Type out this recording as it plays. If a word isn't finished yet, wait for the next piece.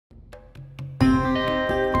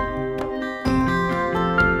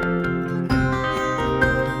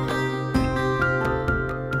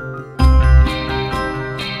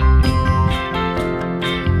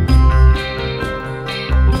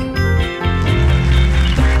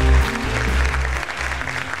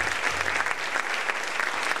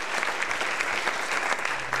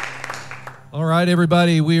right,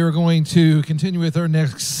 everybody, we are going to continue with our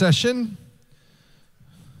next session.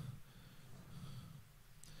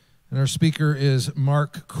 And our speaker is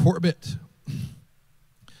Mark Corbett.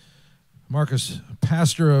 Mark is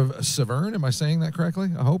pastor of Severn. Am I saying that correctly?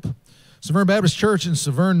 I hope. Severn Baptist Church in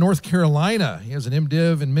Severn, North Carolina. He has an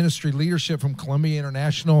MDiv in ministry leadership from Columbia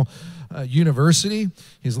International University.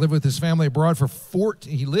 He's lived with his family abroad for 14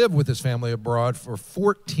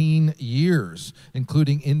 years,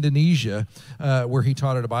 including Indonesia, where he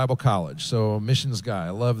taught at a Bible college. So a missions guy. I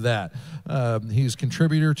love that. He's a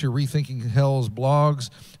contributor to Rethinking Hell's blogs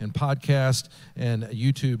and podcast and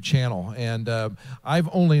YouTube channel. And I've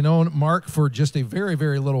only known Mark for just a very,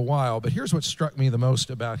 very little while, but here's what struck me the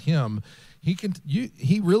most about him.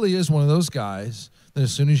 He really is one of those guys that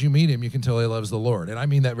as soon as you meet him, you can tell he loves the Lord. And I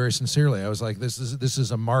mean that very sincerely. I was like, this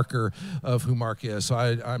is a marker of who Mark is. So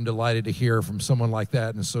I'm delighted to hear from someone like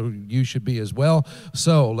that, and so you should be as well.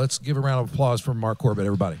 So let's give a round of applause for Mark Corbett,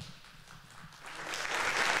 everybody.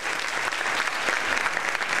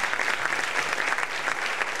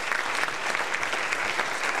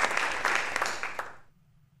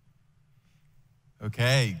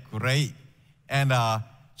 Okay, great. And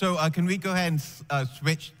so can we go ahead and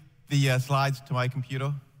switch the slides to my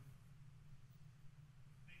computer?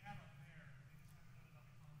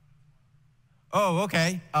 Oh,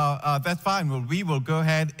 okay. That's fine. Well, we will go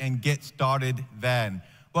ahead and get started then.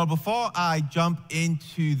 Well, before I jump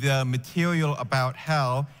into the material about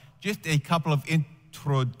hell, just a couple of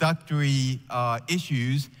introductory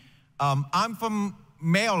issues. I'm from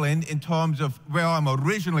Maryland in terms of where I'm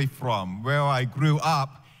originally from, where I grew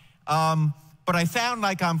up. But I sound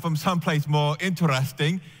like I'm from someplace more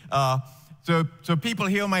interesting. So people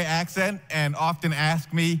hear my accent and often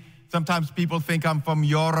ask me, sometimes people think I'm from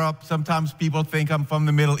Europe, sometimes people think I'm from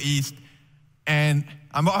the Middle East, and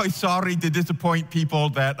I'm always sorry to disappoint people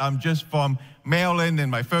that I'm just from Maryland and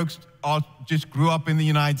my folks all just grew up in the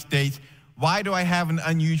United States. Why do I have an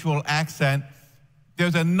unusual accent?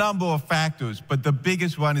 There's a number of factors, but the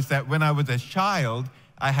biggest one is that when I was a child,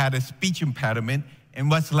 I had a speech impediment, and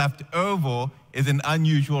what's left over is an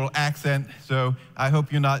unusual accent, so I hope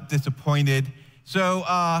you're not disappointed. So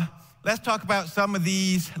let's talk about some of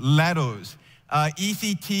these letters.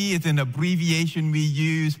 ECT is an abbreviation we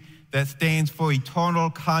use that stands for Eternal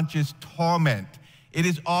Conscious Torment. It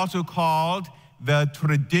is also called the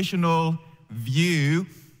traditional view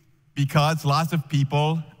because lots of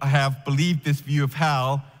people have believed this view of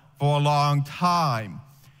hell for a long time.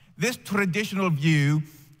 This traditional view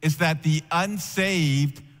is that the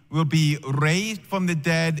unsaved will be raised from the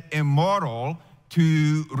dead immortal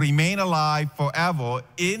to remain alive forever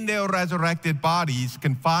in their resurrected bodies,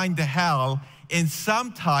 confined to hell in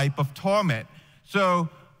some type of torment. So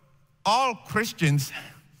all Christians,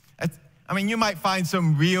 I mean, you might find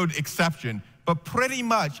some weird exception, but pretty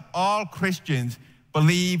much all Christians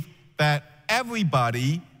believe that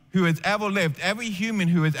everybody who has ever lived, every human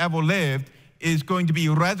who has ever lived, is going to be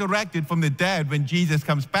resurrected from the dead when Jesus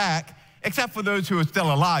comes back, except for those who are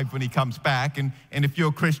still alive when he comes back. And if you're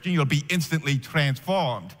a Christian, you'll be instantly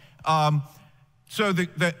transformed. So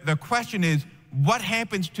the question is, what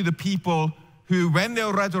happens to the people who, when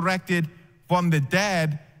they're resurrected from the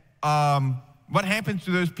dead, what happens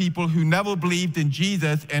to those people who never believed in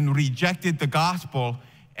Jesus and rejected the gospel?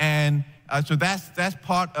 And so that's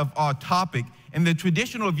part of our topic. And the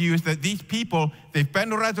traditional view is that these people, they've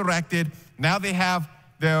been resurrected, now they have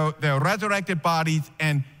their resurrected bodies,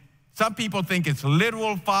 and some people think it's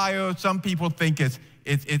literal fire, some people think it's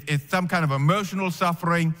some kind of emotional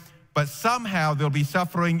suffering, but somehow they'll be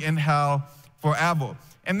suffering in hell forever.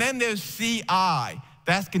 And then there's CI,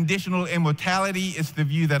 that's conditional immortality. It's the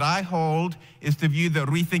view that I hold, it's the view that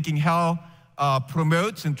Rethinking Hell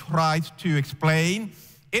promotes and tries to explain.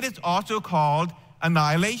 It is also called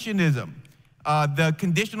annihilationism. The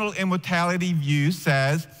conditional immortality view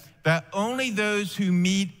says that only those who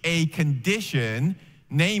meet a condition,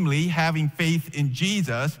 namely having faith in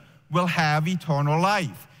Jesus, will have eternal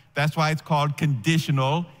life. That's why it's called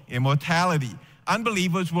conditional immortality.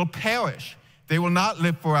 Unbelievers will perish. They will not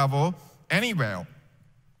live forever anywhere.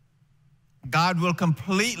 God will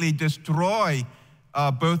completely destroy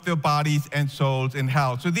both their bodies and souls in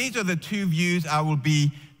hell. So these are the two views I will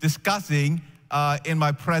be discussing in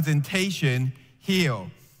my presentation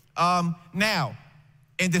here. Now,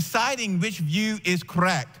 in deciding which view is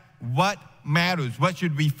correct, what matters, what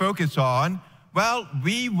should we focus on? Well,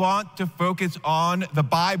 we want to focus on the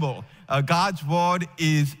Bible. God's word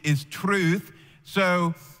is truth.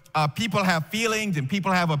 So people have feelings and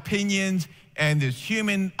people have opinions, and there's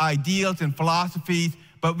human ideals and philosophies,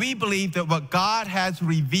 but we believe that what God has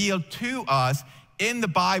revealed to us in the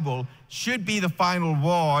Bible should be the final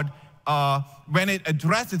word when it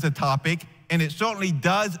addresses a topic, and it certainly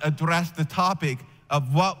does address the topic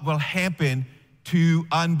of what will happen to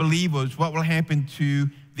unbelievers, what will happen to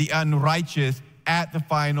the unrighteous at the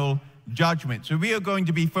final judgment. So we are going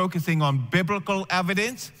to be focusing on biblical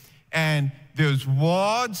evidence, and there's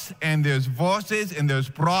words, and there's verses, and there's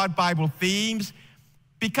broad Bible themes.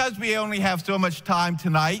 Because we only have so much time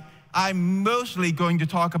tonight, I'm mostly going to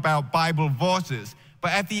talk about Bible verses.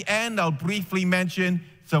 But at the end, I'll briefly mention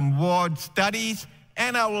some word studies,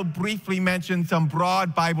 and I will briefly mention some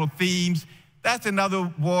broad Bible themes. That's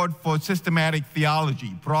another word for systematic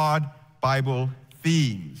theology, broad Bible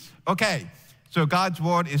themes. Okay, so God's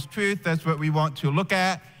word is truth. That's what we want to look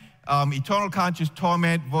at. Eternal conscious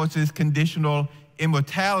torment versus conditional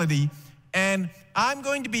immortality. And I'm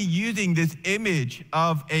going to be using this image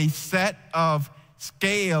of a set of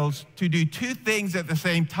scales to do two things at the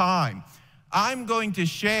same time. I'm going to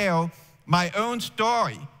share my own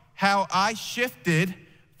story, how I shifted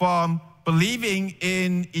from believing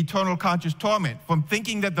in eternal conscious torment, from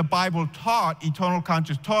thinking that the Bible taught eternal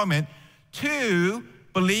conscious torment, to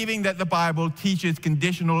believing that the Bible teaches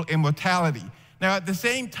conditional immortality. Now, at the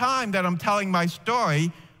same time that I'm telling my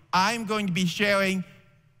story, I'm going to be sharing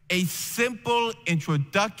a simple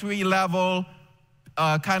introductory level,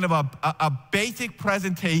 kind of a basic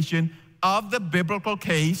presentation of the biblical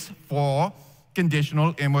case for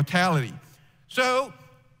conditional immortality. So,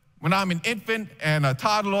 when I'm an infant and a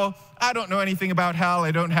toddler, I don't know anything about hell.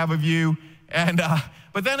 I don't have a view.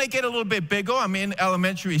 But then I get a little bit bigger. I'm in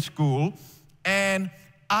elementary school, and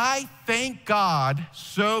I thank God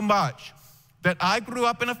so much that I grew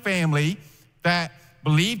up in a family that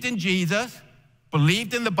believed in Jesus,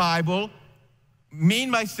 believed in the Bible. Me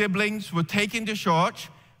and my siblings were taken to church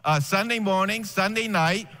Sunday morning, Sunday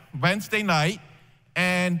night, Wednesday night,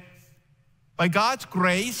 and by God's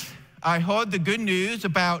grace, I heard the good news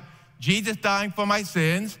about Jesus dying for my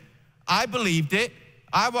sins. I believed it.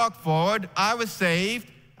 I walked forward. I was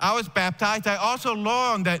saved. I was baptized. I also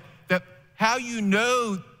learned that how you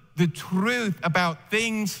know the truth about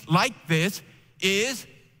things like this is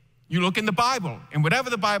you look in the Bible. And whatever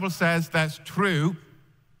the Bible says, that's true.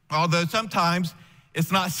 Although sometimes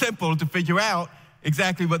it's not simple to figure out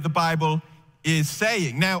exactly what the Bible is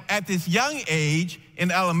saying. Now, at this young age in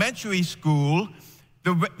elementary school,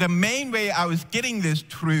 the main way I was getting this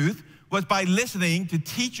truth was by listening to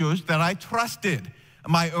teachers that I trusted.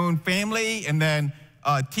 My own family, and then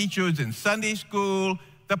teachers in Sunday school,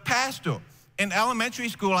 the pastor. In elementary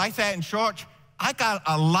school, I sat in church. I got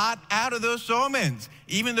a lot out of those sermons,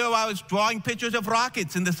 even though I was drawing pictures of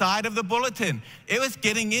rockets in the side of the bulletin. It was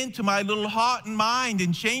getting into my little heart and mind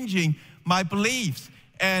and changing my beliefs.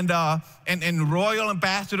 And Royal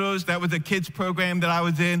Ambassadors, that was a kids program that I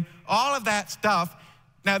was in, all of that stuff.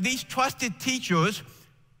 Now, these trusted teachers,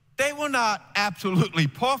 they were not absolutely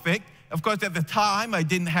perfect. Of course, at the time, I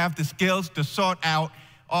didn't have the skills to sort out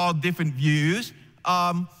all different views.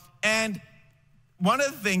 And one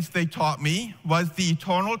of the things they taught me was the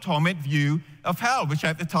eternal torment view of hell, which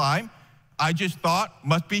at the time I just thought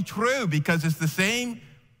must be true because it's the same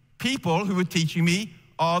people who were teaching me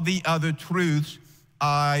all the other truths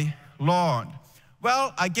I learned.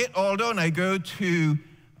 Well, I get older and I go to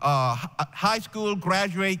high school,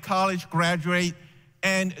 graduate, college, graduate,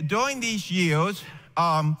 and during these years,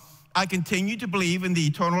 I continue to believe in the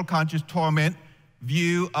eternal conscious torment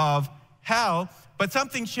view of hell. But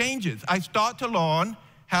something changes. I start to learn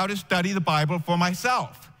how to study the Bible for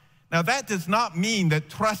myself. Now, that does not mean that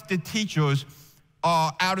trusted teachers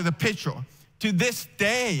are out of the picture. To this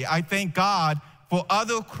day, I thank God for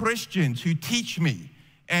other Christians who teach me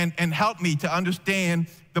and help me to understand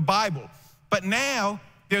the Bible. But now,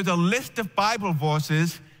 there's a list of Bible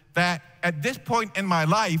verses that at this point in my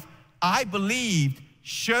life, I believed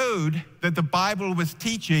showed that the Bible was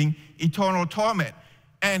teaching eternal torment.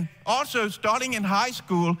 And also, starting in high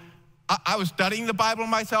school, I was studying the Bible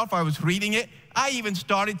myself. I was reading it. I even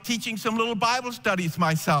started teaching some little Bible studies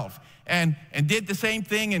myself and did the same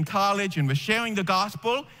thing in college and was sharing the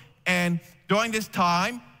gospel. And during this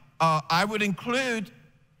time, I would include,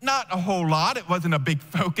 not a whole lot, it wasn't a big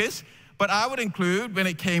focus, but I would include, when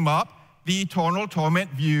it came up, the eternal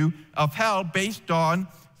torment view of hell based on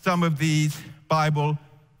some of these Bible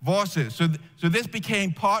verses. So this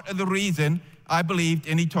became part of the reason I believed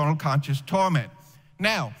in eternal conscious torment.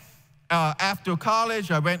 Now, after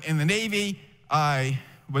college, I went in the Navy. I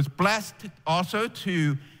was blessed also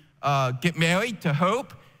to get married to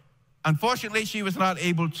Hope. Unfortunately, she was not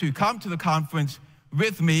able to come to the conference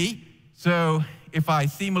with me. So if I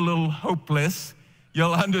seem a little hopeless,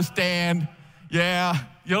 you'll understand. Yeah,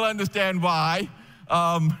 you'll understand why.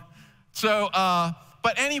 But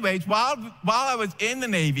anyways, while I was in the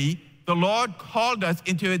Navy, the Lord called us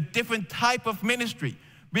into a different type of ministry.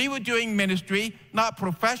 We were doing ministry, not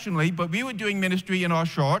professionally, but we were doing ministry in our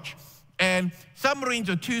church. And submarines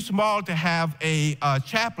are too small to have a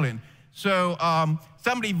chaplain. So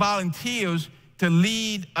somebody volunteers to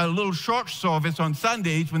lead a little church service on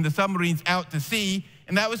Sundays when the submarine's out to sea.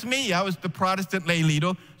 And that was me. I was the Protestant lay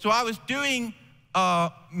leader. So I was doing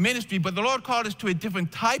ministry, but the Lord called us to a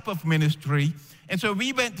different type of ministry. And so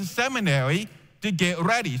we went to seminary to get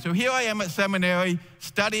ready. So here I am at seminary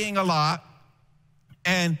studying a lot,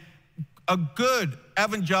 and a good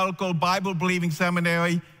evangelical Bible-believing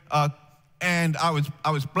seminary, and I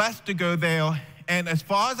was blessed to go there. And as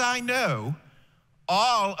far as I know,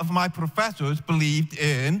 all of my professors believed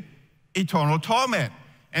in eternal torment,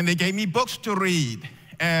 and they gave me books to read.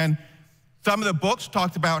 And some of the books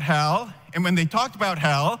talked about hell, and when they talked about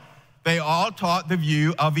hell, they all taught the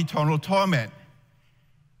view of eternal torment.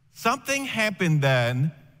 Something happened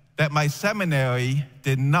then that my seminary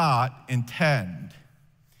did not intend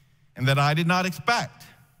and that I did not expect.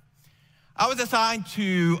 I was assigned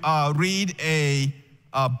to read a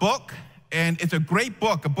book, and it's a great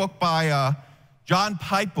book, a book by John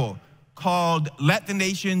Piper called Let the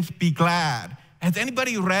Nations Be Glad. Has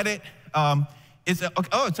anybody read it?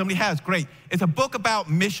 Somebody has, great. It's a book about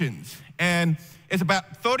missions, and it's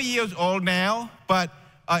about 30 years old now, but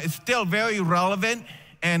it's still very relevant.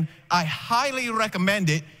 And I highly recommend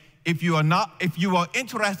it if you are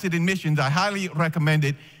interested in missions. I highly recommend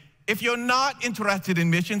it. If you're not interested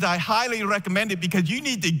in missions, I highly recommend it because you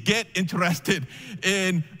need to get interested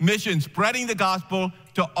in missions, spreading the gospel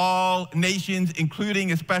to all nations,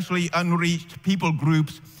 including especially unreached people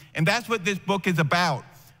groups. And that's what this book is about.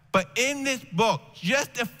 But in this book,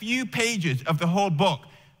 just a few pages of the whole book,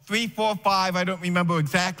 3, 4, 5, I don't remember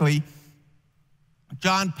exactly,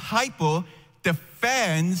 John Piper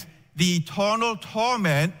defends the eternal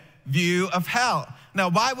torment view of hell. Now,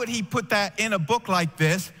 why would he put that in a book like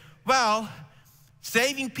this? Well,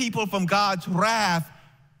 saving people from God's wrath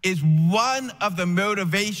is one of the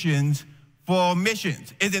motivations for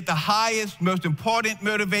missions. Is it the highest, most important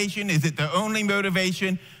motivation? Is it the only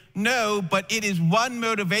motivation? No, but it is one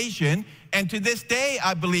motivation. And to this day,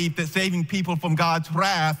 I believe that saving people from God's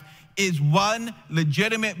wrath is one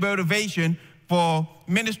legitimate motivation for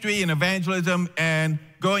ministry and evangelism and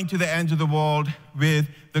going to the ends of the world with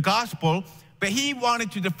the gospel. But he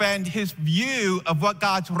wanted to defend his view of what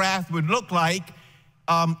God's wrath would look like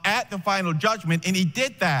at the final judgment, and he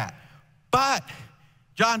did that. But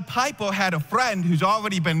John Piper had a friend who's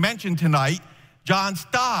already been mentioned tonight, John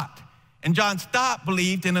Stott. And John Stott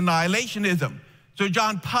believed in annihilationism. So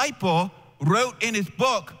John Piper wrote in his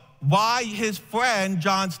book why his friend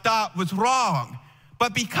John Stott was wrong.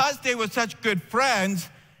 But because they were such good friends,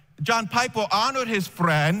 John Piper honored his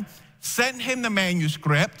friend, sent him the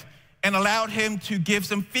manuscript, and allowed him to give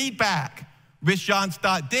some feedback, which John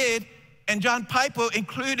Stott did, and John Piper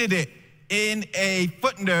included it in a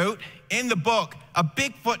footnote in the book, a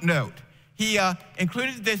big footnote. He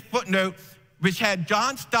included this footnote, which had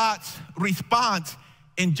John Stott's response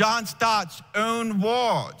in John Stott's own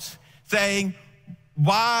words, saying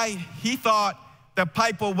why he thought that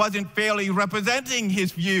Piper wasn't fairly representing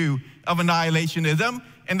his view of annihilationism,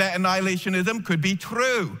 and that annihilationism could be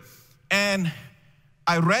true. And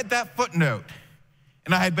I read that footnote,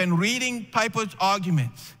 and I had been reading Piper's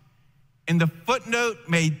arguments, and the footnote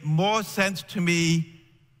made more sense to me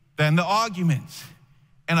than the arguments.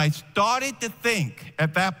 And I started to think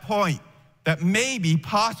at that point that maybe,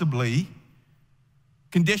 possibly,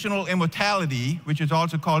 conditional immortality, which is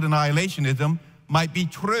also called annihilationism, might be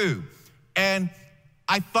true. And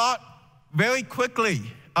I thought very quickly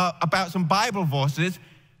about some Bible verses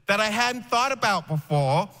that I hadn't thought about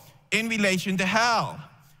before in relation to hell.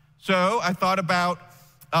 So I thought about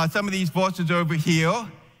some of these verses over here.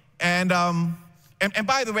 And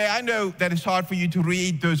by the way, I know that it's hard for you to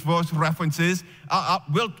read those verse references.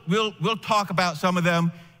 We'll talk about some of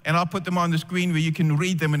them, and I'll put them on the screen where you can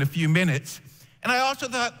read them in a few minutes. And I also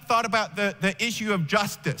thought about the issue of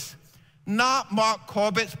justice. Not Mark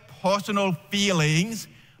Corbett's personal feelings,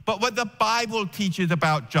 but what the Bible teaches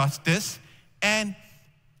about justice. And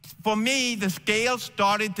for me, the scale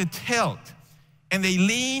started to tilt, and they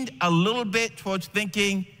leaned a little bit towards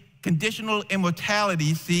thinking conditional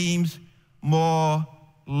immortality seems more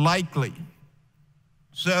likely.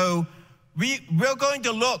 So we're going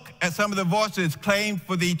to look at some of the verses claimed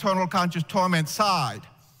for the eternal conscious torment side.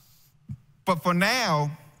 But for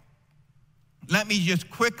now, let me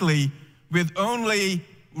just quickly, with only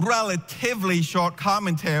relatively short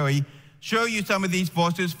commentary, show you some of these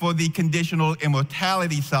verses for the conditional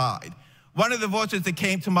immortality side. One of the verses that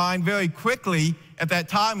came to mind very quickly at that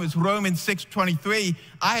time was Romans 6:23.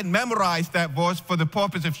 I had memorized that verse for the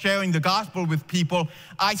purpose of sharing the gospel with people.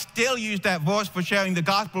 I still use that verse for sharing the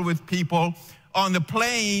gospel with people. On the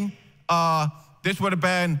plane, this would have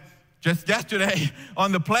been just yesterday.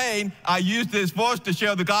 On the plane, I used this verse to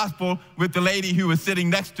share the gospel with the lady who was sitting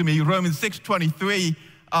next to me, Romans 6:23.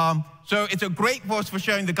 So it's a great verse for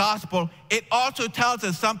sharing the gospel. It also tells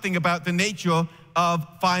us something about the nature of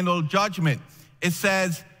final judgment. It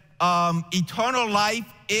says, eternal life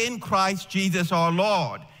in Christ Jesus our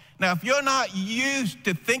Lord. Now, if you're not used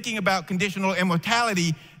to thinking about conditional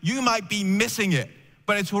immortality, you might be missing it,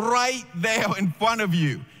 but it's right there in front of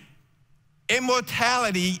you.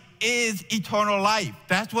 Immortality is eternal life.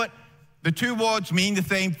 That's what the two words mean, the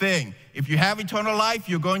same thing. If you have eternal life,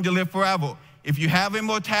 you're going to live forever. If you have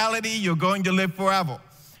immortality, you're going to live forever.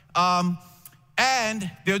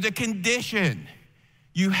 And there's a condition.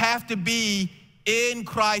 You have to be in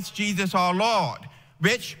Christ Jesus our Lord,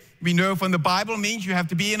 which we know from the Bible means you have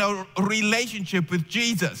to be in a relationship with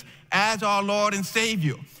Jesus as our Lord and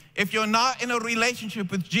Savior. If you're not in a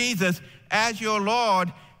relationship with Jesus as your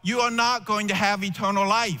Lord, you are not going to have eternal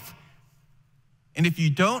life. And if you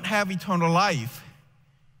don't have eternal life,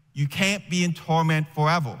 you can't be in torment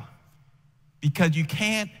forever. Because you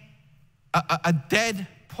can't, a dead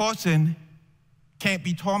person can't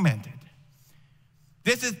be tormented.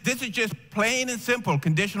 This is just plain and simple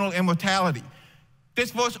conditional immortality.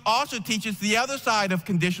 This verse also teaches the other side of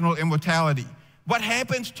conditional immortality. What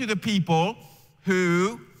happens to the people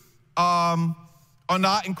who are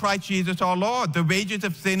not in Christ Jesus our Lord? The wages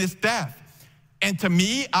of sin is death. And to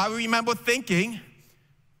me, I remember thinking,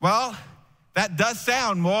 well, that does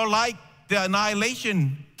sound more like the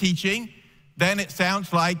annihilation teaching than it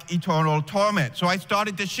sounds like eternal torment. So I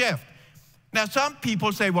started to shift. Now, some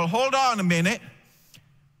people say, well, hold on a minute.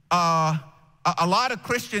 A lot of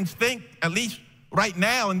Christians think, at least right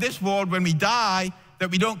now in this world, when we die,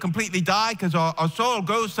 that we don't completely die because our soul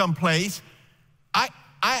goes someplace. I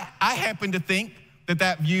happen to think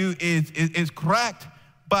that view is correct.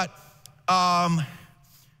 But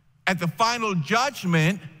at the final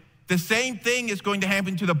judgment, the same thing is going to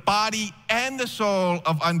happen to the body and the soul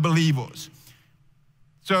of unbelievers.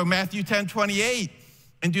 So Matthew 10:28,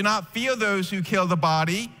 and do not fear those who kill the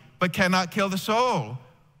body, but cannot kill the soul.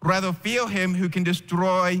 Rather fear him who can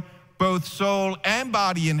destroy both soul and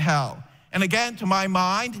body in hell. And again, to my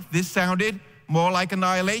mind, this sounded more like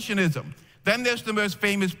annihilationism. Then there's the most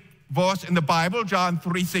famous verse in the Bible, John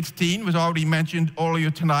 3:16, was already mentioned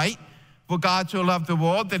earlier tonight. For God so loved the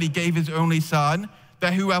world that he gave his only son,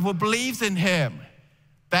 that whoever believes in him,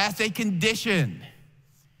 that's a condition.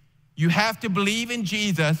 You have to believe in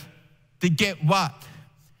Jesus to get what?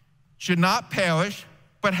 Should not perish,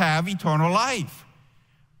 but have eternal life.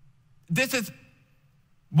 This is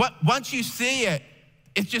what, once you see it,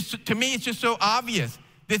 it's just, to me, it's just so obvious.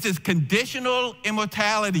 This is conditional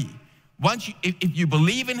immortality. If you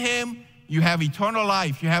believe in him, you have eternal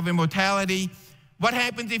life, you have immortality. What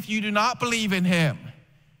happens if you do not believe in him?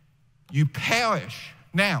 You perish.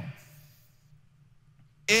 Now,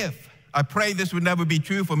 I pray this would never be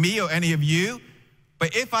true for me or any of you,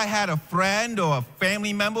 but if I had a friend or a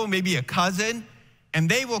family member, maybe a cousin, and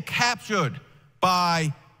they were captured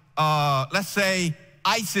by, let's say,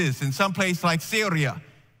 ISIS in some place like Syria,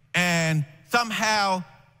 and somehow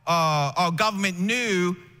our government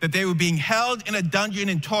knew that they were being held in a dungeon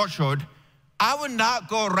and tortured, I would not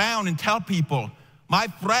go around and tell people, my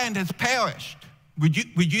friend has perished.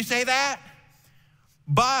 Would you say that?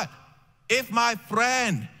 But if my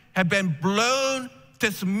friend had been blown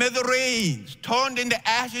to smithereens, turned into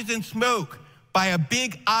ashes and smoke by a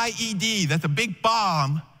big IED, that's a big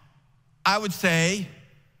bomb, I would say,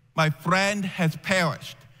 my friend has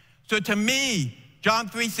perished. So to me, John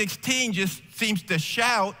 3:16 just seems to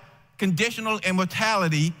shout conditional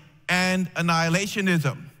immortality and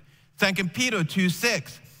annihilationism. 2 Peter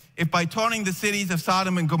 2:6, if by turning the cities of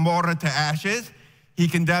Sodom and Gomorrah to ashes, he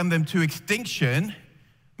condemned them to extinction,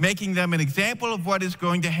 making them an example of what is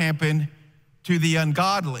going to happen to the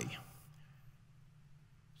ungodly.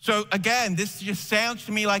 So again, this just sounds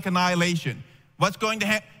to me like annihilation. What's going to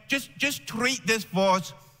happen? Just treat this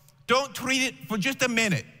verse, don't treat it for just a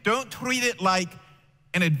minute. Don't treat it like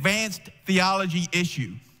an advanced theology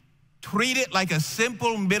issue. Treat it like a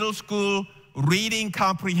simple middle school reading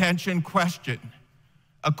comprehension question.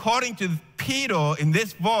 According to Peter in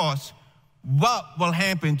this verse, what will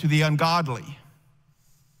happen to the ungodly?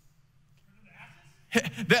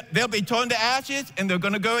 They'll be turned to ashes and they're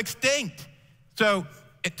going to go extinct. So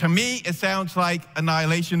to me, it sounds like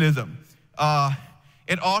annihilationism.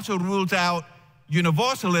 It also rules out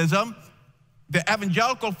universalism. The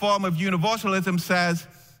evangelical form of universalism says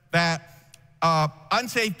that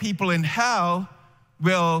unsaved people in hell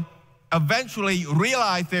will eventually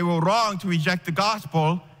realize they were wrong to reject the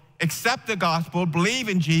gospel, accept the gospel, believe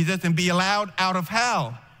in Jesus, and be allowed out of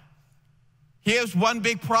hell. Here's one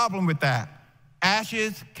big problem with that.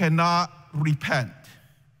 Ashes cannot repent.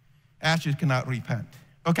 Ashes cannot repent.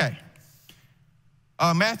 Okay.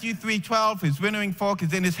 Matthew 3:12, his winnowing fork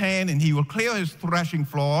is in his hand, and he will clear his threshing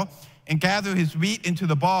floor and gather his wheat into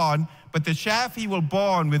the barn, but the chaff he will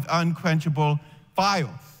burn with unquenchable fire.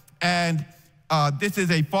 And this is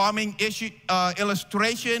a farming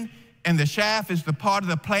illustration, and the chaff is the part of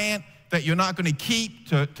the plant that you're not going to keep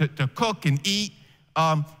to cook and eat.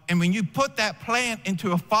 And when you put that plant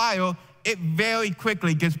into a fire, it very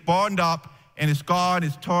quickly gets burned up, and its God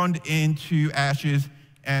is turned into ashes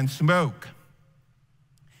and smoke.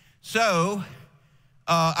 So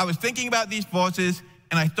I was thinking about these verses,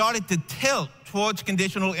 and I started to tilt towards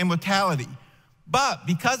conditional immortality. But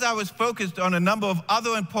because I was focused on a number of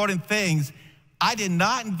other important things, I did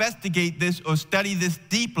not investigate this or study this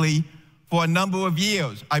deeply for a number of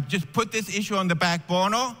years. I just put this issue on the back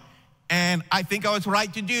burner, and I think I was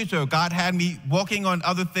right to do so. God had me working on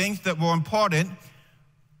other things that were important.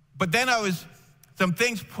 But then some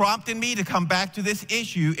things prompted me to come back to this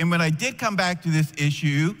issue, and when I did come back to this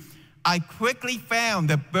issue, I quickly found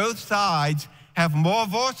that both sides have more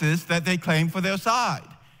verses that they claim for their side.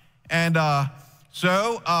 And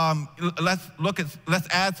so let's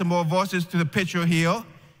add some more verses to the picture here,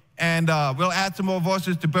 and we'll add some more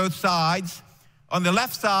verses to both sides. On the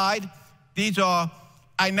left side,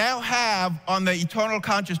 I now have on the eternal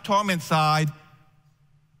conscious torment side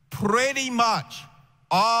pretty much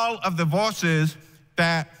all of the verses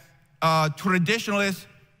that traditionalists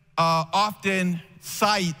often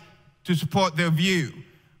cite to support their view.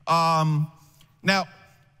 Now,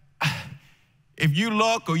 if you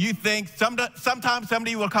look or you think, sometimes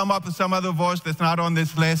somebody will come up with some other verse that's not on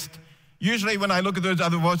this list. Usually when I look at those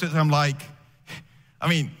other verses, I'm like,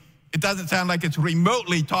 it doesn't sound like it's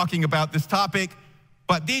remotely talking about this topic,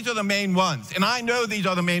 but these are the main ones. And I know these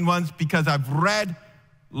are the main ones because I've read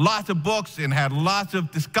lots of books and had lots of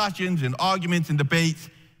discussions and arguments and debates,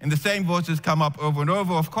 and the same verses come up over and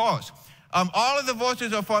over, of course. All of the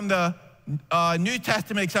verses are from the New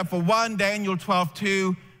Testament except for one, Daniel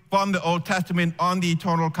 12:2, from the Old Testament on the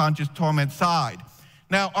eternal conscious torment side.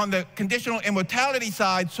 Now, on the conditional immortality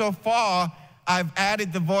side, so far, I've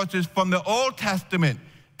added the verses from the Old Testament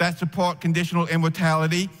that support conditional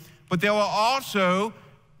immortality, but there are also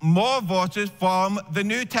more verses from the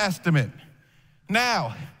New Testament.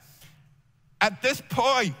 Now, at this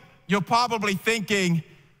point, you're probably thinking,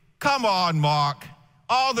 come on, Mark,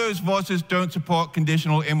 all those verses don't support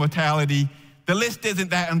conditional immortality. The list isn't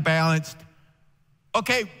that unbalanced.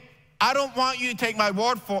 Okay, I don't want you to take my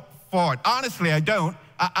word for it. Honestly, I don't.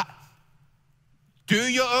 Do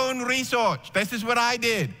your own research. This is what I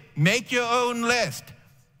did. Make your own list.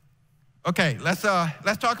 Okay, let's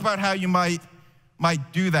talk about how you might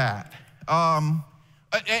do that.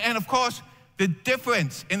 And of course, the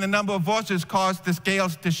difference in the number of verses caused the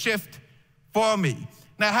scales to shift for me.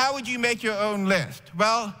 Now, how would you make your own list?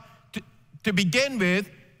 Well, to begin with,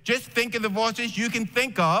 just think of the verses you can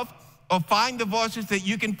think of, or find the verses that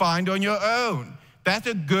you can find on your own. That's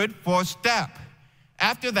a good first step.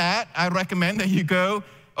 After that, I recommend that you go,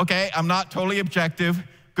 okay, I'm not totally objective,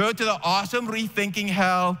 go to the awesome Rethinking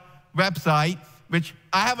Hell website, which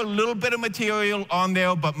I have a little bit of material on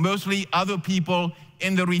there, but mostly other people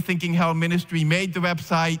in the Rethinking Hell ministry made the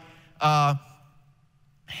website.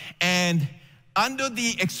 And under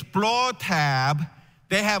the Explore tab,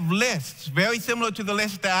 they have lists, very similar to the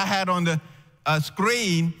list that I had on the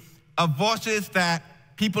screen, of verses that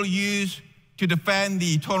people use to defend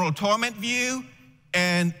the eternal torment view,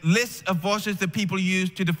 and lists of verses that people use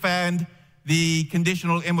to defend the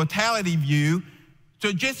conditional immortality view.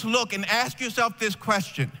 So just look and ask yourself this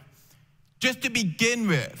question, just to begin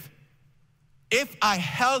with. If I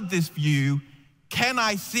held this view, can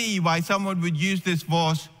I see why someone would use this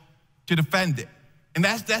verse to defend it? And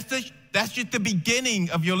that's just the beginning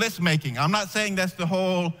of your list making. I'm not saying that's the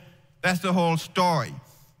whole story.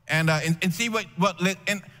 And see what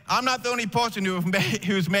and I'm not the only person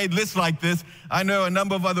who's made lists like this. I know a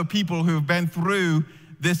number of other people who've been through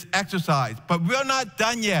this exercise, but we're not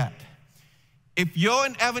done yet. If you're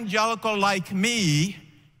an evangelical like me,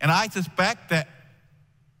 and I suspect that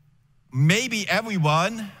maybe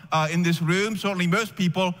everyone in this room, certainly most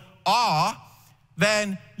people are,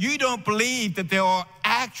 then you don't believe that there are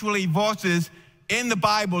actually verses in the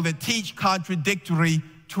Bible that teach contradictory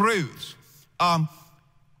truths.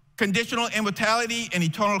 conditional immortality and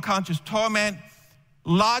eternal conscious torment,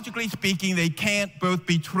 logically speaking, they can't both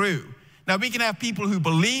be true. Now, we can have people who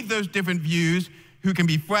believe those different views, who can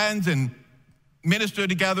be friends and minister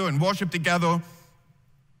together and worship together,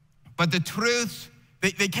 but the truths,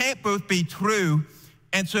 they can't both be true.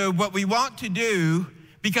 And so what we want to do,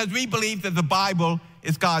 because we believe that the Bible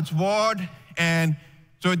is God's word, and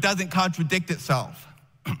so it doesn't contradict itself.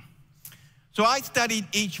 So I studied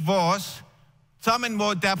each verse, some in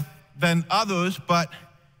more depth than others, but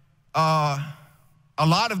a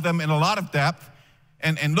lot of them in a lot of depth,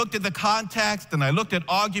 and looked at the context, and I looked at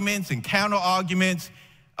arguments and counter-arguments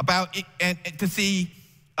about it, and to see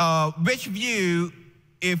which view,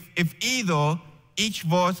 if either, each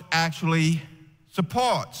verse actually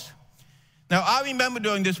supports. Now, I remember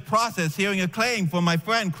during this process hearing a claim from my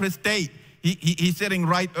friend Chris Date. He's sitting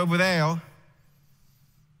right over there.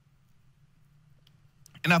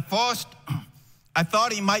 And at first, I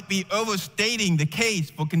thought he might be overstating the case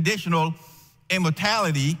for conditional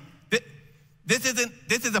immortality. This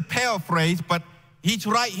is a paraphrase, but he's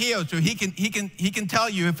right here, so he can tell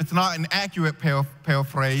you if it's not an accurate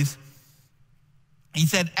paraphrase. He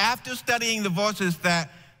said, after studying the verses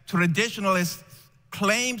that traditionalists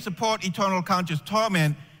claim support eternal conscious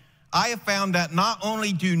torment, I have found that not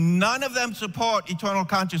only do none of them support eternal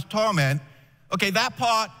conscious torment, okay, that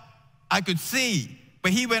part I could see,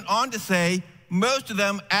 but he went on to say most of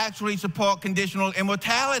them actually support conditional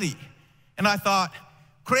immortality. And I thought,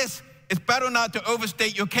 Chris, it's better not to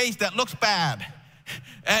overstate your case. That looks bad.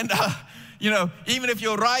 And, even if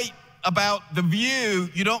you're right about the view,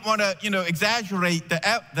 you don't want to, exaggerate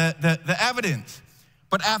the evidence.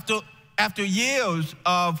 But after years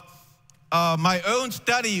of my own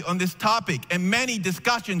study on this topic and many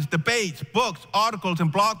discussions, debates, books, articles,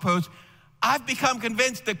 and blog posts, I've become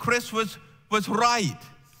convinced that Chris was right.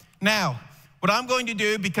 Now, what I'm going to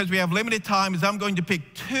do, because we have limited time, is I'm going to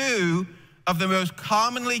pick two of the most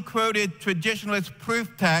commonly quoted traditionalist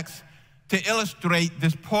proof texts to illustrate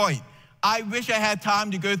this point. I wish I had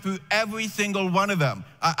time to go through every single one of them.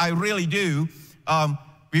 I really do.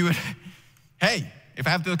 Hey, if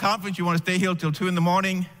after the conference you want to stay here till 2 in the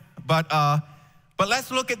morning, but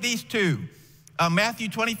let's look at these two. Matthew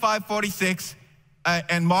 25:46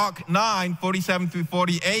 and Mark 9:47 through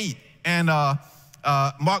 48. And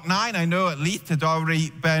Mark 9, I know at least, has already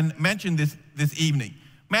been mentioned this evening.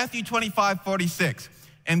 Matthew 25:46.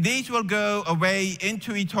 And these will go away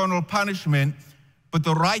into eternal punishment, but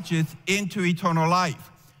the righteous into eternal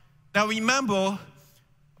life. Now remember,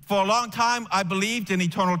 for a long time I believed in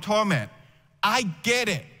eternal torment. I get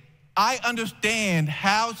it. I understand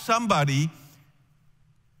how somebody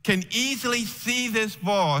can easily see this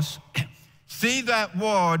verse, see that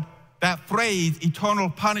word, that phrase,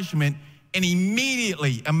 eternal punishment, and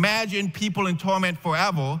immediately imagine people in torment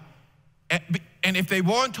forever. And if they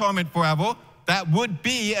were in torment forever, that would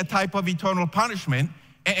be a type of eternal punishment,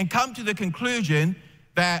 and come to the conclusion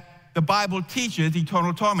that the Bible teaches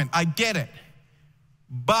eternal torment. I get it.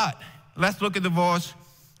 But let's look at the verse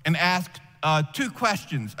and ask two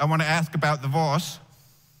questions I want to ask about the verse.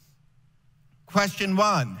 Question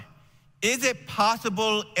 1, is it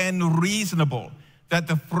possible and reasonable that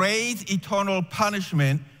the phrase eternal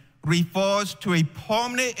punishment refers to a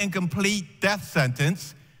permanent and complete death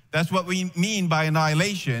sentence, that's what we mean by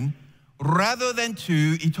annihilation, rather than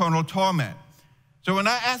to eternal torment? So we're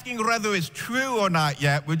not asking whether it's true or not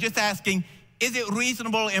yet, we're just asking, is it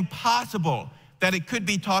reasonable and possible that it could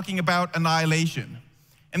be talking about annihilation?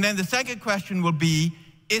 And then the second question will be,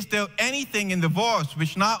 is there anything in the verse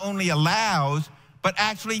which not only allows, but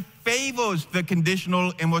actually favors the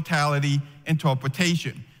conditional immortality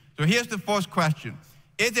interpretation? So here's the first question.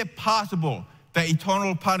 Is it possible that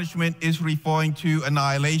eternal punishment is referring to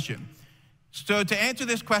annihilation? So to answer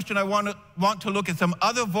this question, I want to look at some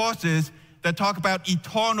other verses that talk about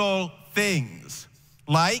eternal things,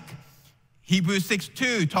 like Hebrews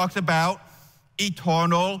 6:2 talks about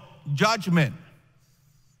eternal judgment.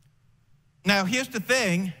 Now, here's the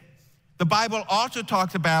thing. The Bible also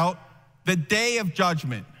talks about the day of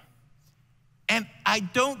judgment. And I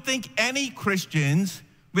don't think any Christians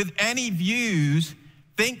with any views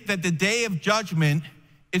think that the day of judgment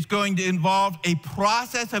is going to involve a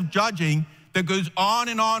process of judging that goes on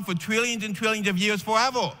and on for trillions and trillions of years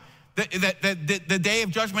forever. The day of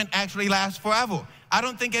judgment actually lasts forever. I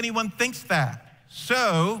don't think anyone thinks that.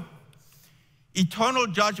 So, eternal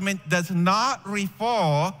judgment does not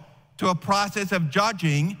refer to a process of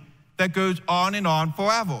judging that goes on and on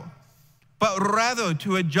forever, but rather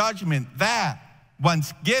to a judgment that,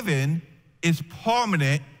 once given, is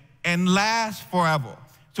permanent and lasts forever.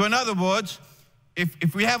 So in other words,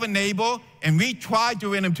 if we have a neighbor and we tried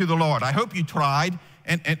to win them to the Lord, I hope you tried,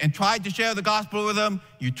 and tried to share the gospel with them,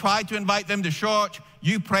 you tried to invite them to church,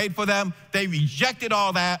 you prayed for them, they rejected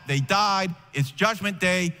all that, they died, it's judgment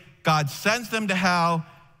day, God sends them to hell,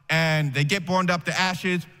 and they get burned up to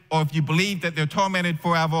ashes, or if you believe that they're tormented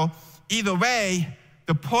forever. Either way,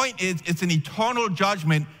 the point is it's an eternal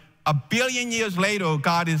judgment. A billion years later,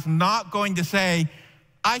 God is not going to say,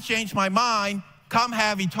 I changed my mind, come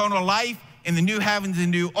have eternal life in the new heavens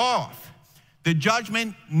and new earth. The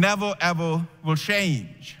judgment never, ever will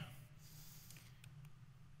change.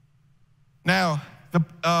 Now, the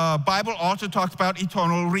Bible also talks about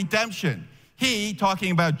eternal redemption. He,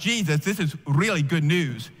 talking about Jesus, this is really good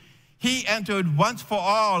news. He entered once for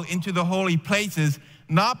all into the holy places,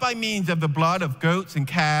 not by means of the blood of goats and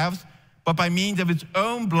calves, but by means of his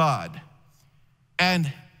own blood.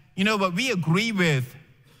 And you know what we agree with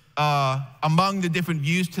among the different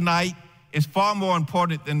views tonight is far more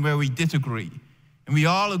important than where we disagree. And we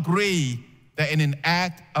all agree that in an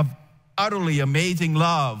act of utterly amazing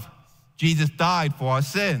love, Jesus died for our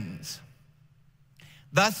sins,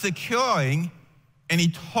 thus securing an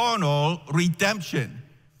eternal redemption.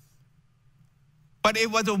 But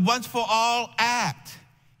it was a once-for-all act.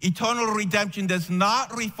 Eternal redemption does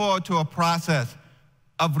not refer to a process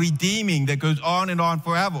of redeeming that goes on and on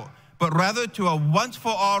forever, but rather to a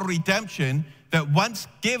once-for-all redemption that once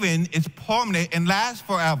given is permanent and lasts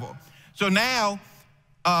forever. So now,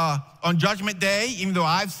 on Judgment Day, even though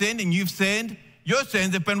I've sinned and you've sinned, your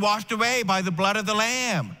sins have been washed away by the blood of the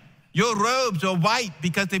Lamb. Your robes are white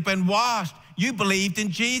because they've been washed. You believed in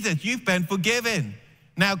Jesus. You've been forgiven.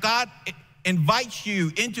 Now God invites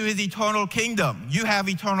you into his eternal kingdom. You have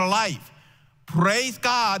eternal life. Praise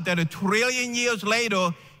God that 1 trillion years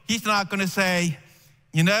later, he's not going to say,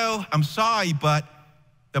 you know, I'm sorry, but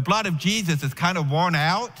the blood of Jesus is kind of worn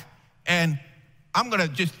out, and I'm going to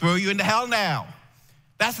just throw you into hell now.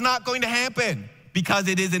 That's not going to happen because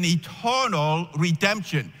it is an eternal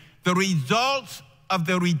redemption. The results of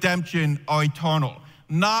the redemption are eternal,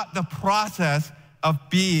 not the process of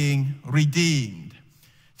being redeemed.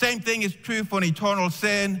 Same thing is true for an eternal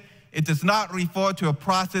sin. It does not refer to a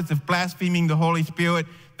process of blaspheming the Holy Spirit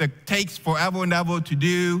that takes forever and ever to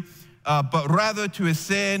do, but rather to a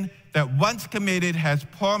sin that once committed has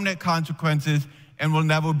permanent consequences and will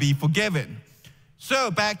never be forgiven. So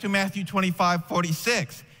back to Matthew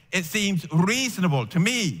 25:46, it seems reasonable to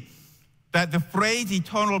me that the phrase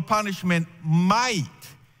eternal punishment might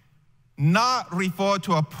not refer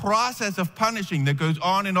to a process of punishing that goes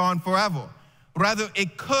on and on forever. Rather,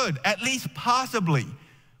 it could, at least possibly,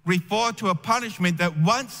 refer to a punishment that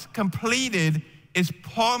once completed is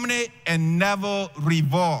permanent and never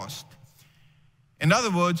reversed. In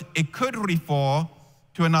other words, it could refer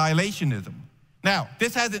to annihilationism. Now,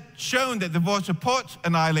 this hasn't shown that the verse supports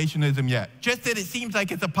annihilationism yet, just that it seems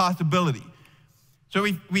like it's a possibility. So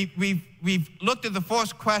we've looked at the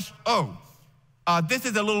first question. This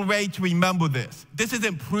is a little way to remember this. This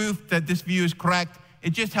isn't proof that this view is correct.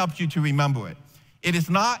 It just helps you to remember it. It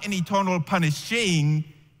is not an eternal punishing,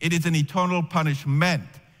 it is an eternal punishment.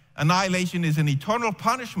 Annihilation is an eternal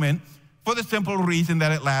punishment for the simple reason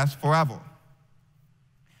that it lasts forever.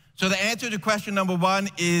 So the answer to question number one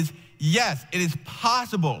is yes, it is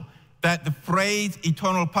possible that the phrase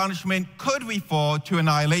eternal punishment could refer to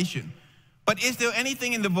annihilation. But is there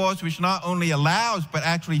anything in the verse which not only allows but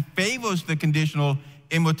actually favors the conditional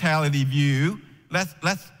immortality view?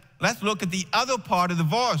 Let's look at the other part of the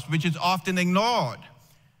verse, which is often ignored.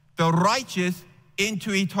 The righteous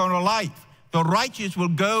into eternal life. The righteous will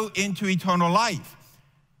go into eternal life.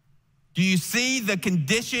 Do you see the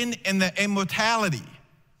condition in the immortality?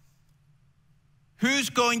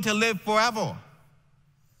 Who's going to live forever?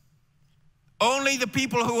 Only the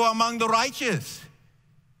people who are among the righteous.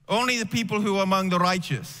 Only the people who are among the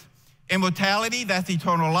righteous. Immortality, that's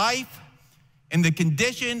eternal life. And the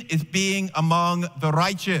condition is being among the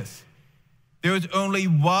righteous. There is only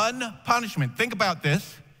one punishment. Think about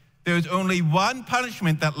this. There is only one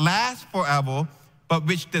punishment that lasts forever, but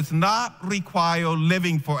which does not require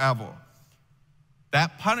living forever.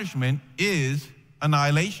 That punishment is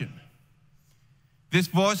annihilation. This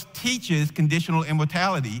verse teaches conditional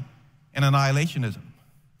immortality and annihilationism.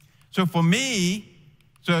 So for me,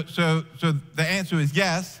 so the answer is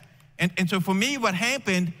yes. And so for me, what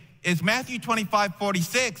happened is Matthew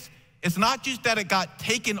 25:46, it's not just that it got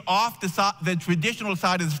taken off the traditional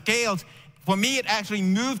side of the scales. For me, it actually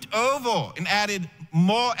moved over and added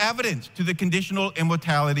more evidence to the conditional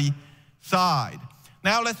immortality side.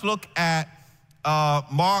 Now let's look at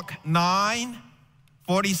Mark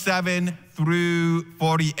 9:47 through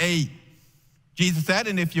 48. Jesus said,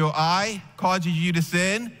 and if your eye causes you to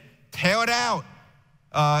sin, tear it out.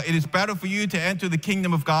 It is better for you to enter the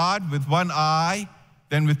kingdom of God with one eye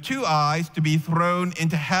than with two eyes to be thrown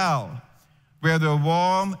into hell, where the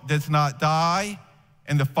worm does not die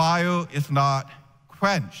and the fire is not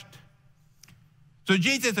quenched. So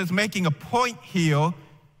Jesus is making a point here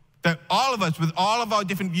that all of us, with all of our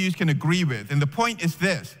different views, can agree with. And the point is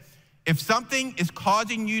this: if something is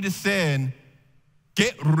causing you to sin,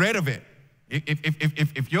 get rid of it.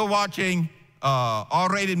 If you're watching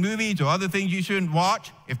R-rated movies or other things you shouldn't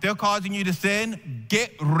watch, if they're causing you to sin,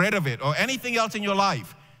 get rid of it, or anything else in your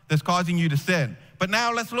life that's causing you to sin. But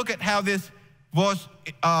now let's look at how this verse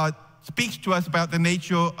speaks to us about the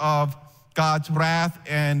nature of God's wrath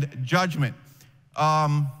and judgment.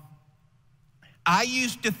 I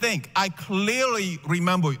used to think, I clearly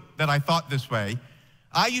remember that I thought this way.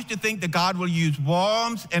 I used to think that God will use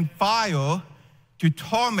worms and fire to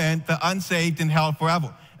torment the unsaved in hell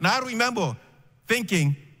forever. And I remember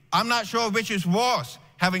thinking, I'm not sure which is worse,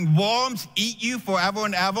 having worms eat you forever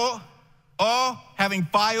and ever, or having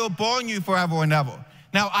fire burn you forever and ever.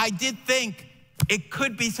 Now, I did think it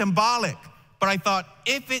could be symbolic, but I thought,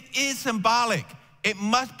 if it is symbolic, it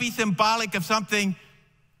must be symbolic of something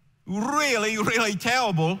really, really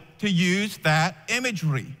terrible to use that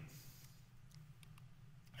imagery.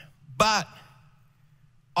 But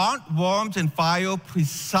aren't worms and fire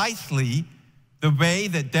precisely the way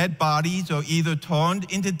that dead bodies are either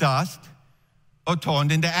turned into dust or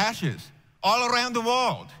turned into ashes all around the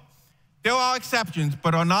world? There are exceptions,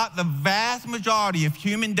 but are not the vast majority of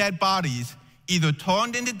human dead bodies either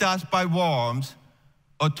turned into dust by worms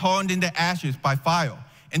or turned into ashes by fire?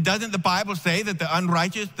 And doesn't the Bible say that the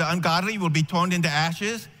unrighteous, the ungodly will be turned into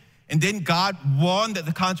ashes? And didn't God warn that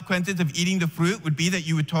the consequences of eating the fruit would be that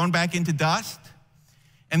you would turn back into dust?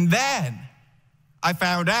 And then I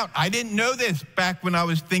found out, I didn't know this back when I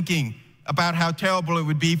was thinking about how terrible it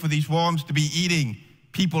would be for these worms to be eating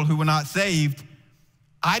people who were not saved.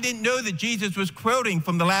 I didn't know that Jesus was quoting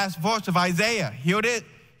from the last verse of Isaiah. Here it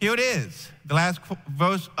is, the last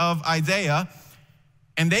verse of Isaiah.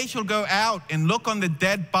 And they shall go out and look on the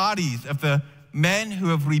dead bodies of the men who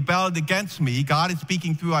have rebelled against me. God is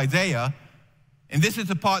speaking through Isaiah. And this is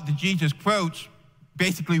the part that Jesus quotes,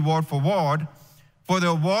 basically word for word. For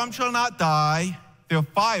their worm shall not die, their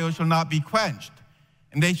fire shall not be quenched,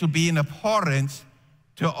 and they shall be an abhorrence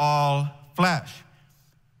to all flesh.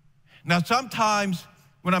 Now, sometimes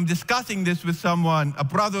when I'm discussing this with someone, a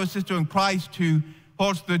brother or sister in Christ who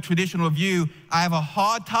holds the traditional view, I have a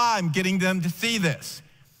hard time getting them to see this.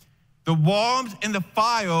 The worms and the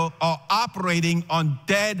fire are operating on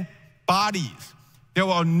dead bodies. There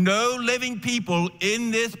are no living people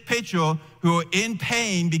in this picture who are in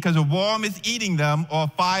pain because a worm is eating them or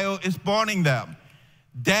fire is burning them.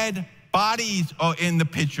 Dead bodies are in the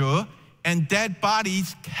picture, and dead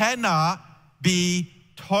bodies cannot be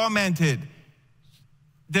tormented.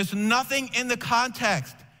 There's nothing in the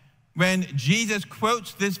context when Jesus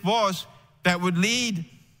quotes this verse that would lead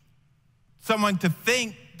someone to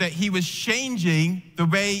think that he was changing the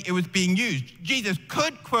way it was being used. Jesus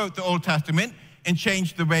could quote the Old Testament and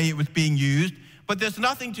change the way it was being used, but there's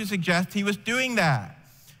nothing to suggest he was doing that.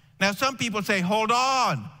 Now, some people say, hold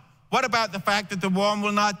on. What about the fact that the worm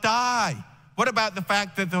will not die? What about the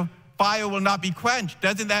fact that the fire will not be quenched?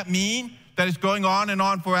 Doesn't that mean that it's going on and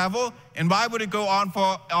on forever? And why would it go on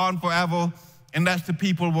forever unless the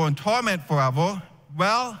people were in torment forever?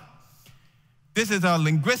 Well, this is a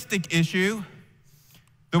linguistic issue.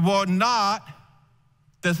 The word not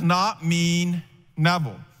does not mean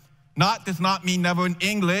never. Not does not mean never in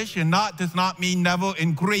English, and not does not mean never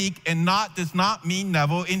in Greek, and not does not mean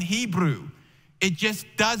never in Hebrew. It just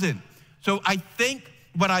doesn't. So I think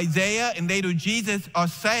what Isaiah and later Jesus are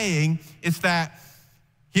saying is that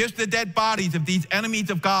here's the dead bodies of these enemies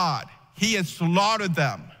of God. He has slaughtered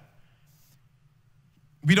them.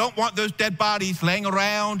 We don't want those dead bodies laying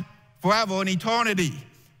around forever in eternity.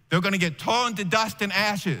 They're going to get torn to dust and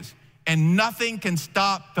ashes, and nothing can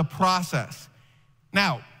stop the process.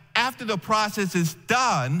 Now, after the process is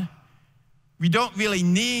done, we don't really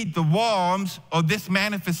need the worms or this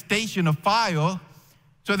manifestation of fire,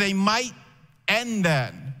 so they might end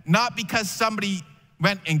then. Not because somebody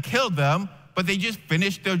went and killed them, but they just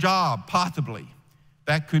finished their job, possibly.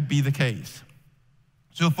 That could be the case.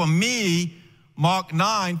 So for me, Mark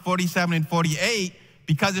 9, 47 and 48,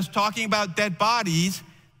 because it's talking about dead bodies,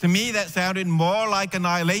 to me that sounded more like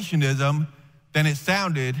annihilationism than it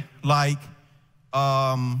sounded like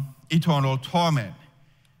eternal torment.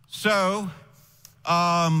 So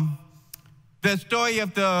the story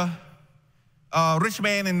of the rich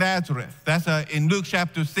man in Nazareth, that's in Luke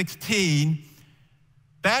chapter 16,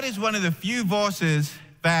 that is one of the few verses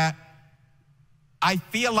that I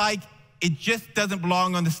feel like it just doesn't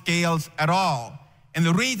belong on the scales at all. And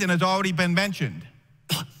the reason has already been mentioned.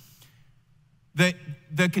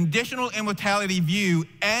 The conditional immortality view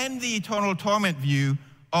and the eternal torment view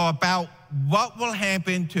are about what will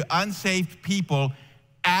happen to unsaved people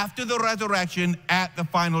after the resurrection at the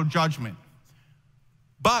final judgment.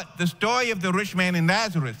 But the story of the rich man in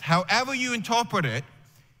Nazareth, however you interpret it,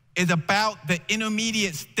 is about the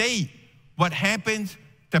intermediate state, what happens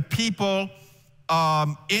to people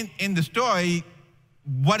in the story,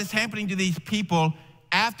 what is happening to these people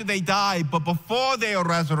after they die, but before they are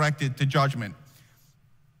resurrected to judgment.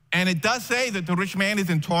 And it does say that the rich man is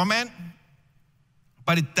in torment,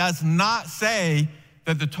 but it does not say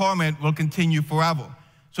that the torment will continue forever.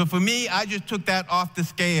 So for me, I just took that off the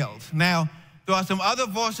scales. Now, there are some other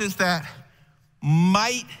verses that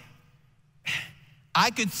I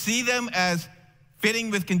could see them as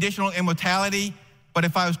fitting with conditional immortality, but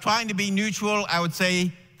if I was trying to be neutral, I would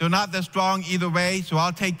say they're not that strong either way, so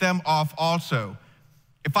I'll take them off also.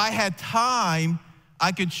 If I had time,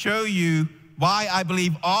 I could show you why I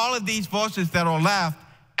believe all of these verses that are left,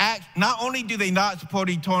 not only do they not support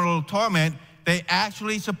eternal torment, they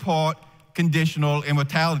actually support conditional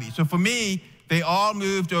immortality. So for me, they all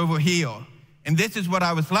moved over here. And this is what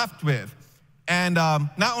I was left with. And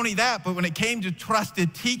not only that, but when it came to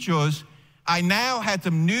trusted teachers, I now had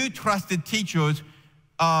some new trusted teachers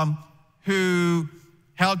who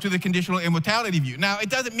held to the conditional immortality view. Now,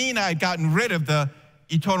 it doesn't mean I had gotten rid of the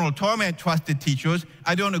eternal torment trusted teachers.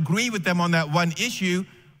 I don't agree with them on that one issue,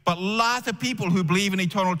 but lots of people who believe in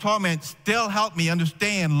eternal torment still help me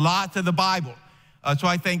understand lots of the Bible. So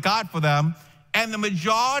I thank God for them. And the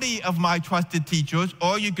majority of my trusted teachers,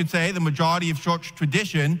 or you could say the majority of church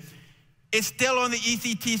tradition, is still on the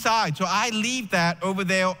ECT side. So I leave that over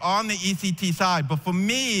there on the ECT side. But for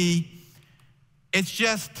me, it's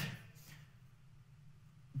just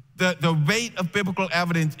the rate of biblical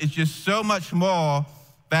evidence is just so much more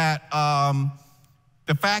that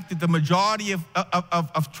the fact that the majority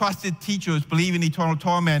of trusted teachers believe in eternal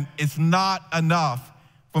torment is not enough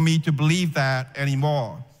for me to believe that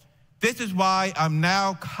anymore. This is why I'm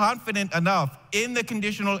now confident enough in the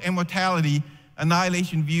conditional immortality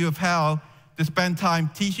annihilation view of hell to spend time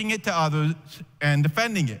teaching it to others and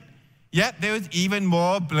defending it. Yet there is even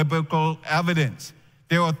more biblical evidence.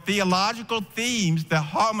 There are theological themes that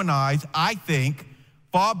harmonize, I think,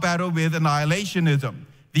 far better with annihilationism.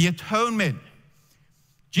 The atonement.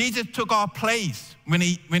 Jesus took our place when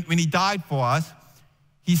he died for us.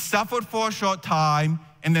 He suffered for a short time,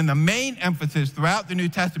 and then the main emphasis throughout the New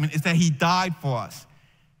Testament is that he died for us.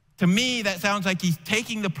 To me, that sounds like he's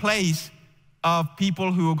taking the place of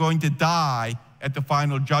people who are going to die at the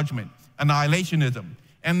final judgment, annihilationism.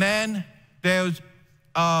 And then there's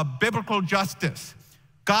biblical justice.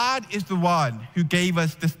 God is the one who gave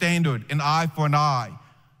us the standard, an eye for an eye.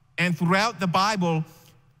 And throughout the Bible,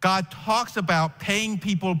 God talks about paying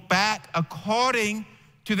people back according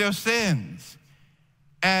to their sins.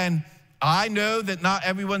 And I know that not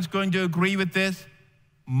everyone's going to agree with this.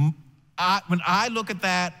 When I look at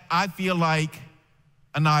that, I feel like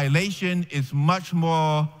annihilation is much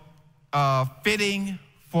more fitting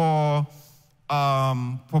for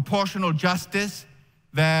proportional justice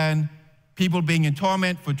than people being in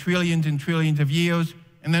torment for trillions and trillions of years,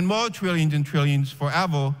 and then more trillions and trillions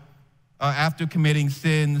forever after committing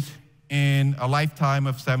sins in a lifetime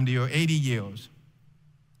of 70 or 80 years.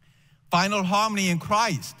 Final harmony in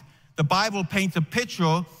Christ. The Bible paints a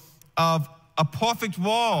picture of a perfect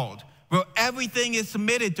world where everything is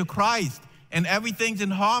submitted to Christ and everything's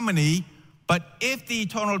in harmony. But if the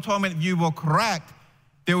eternal torment view were correct,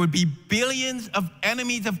 there would be billions of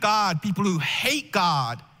enemies of God, people who hate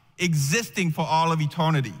God, existing for all of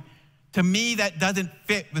eternity. To me, that doesn't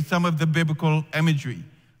fit with some of the biblical imagery.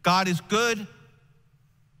 God is good.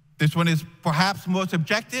 This one is perhaps more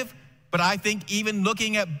subjective, but I think even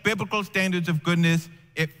looking at biblical standards of goodness,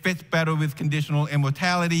 it fits better with conditional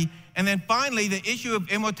immortality. And then finally, the issue of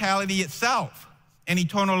immortality itself and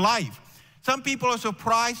eternal life. Some people are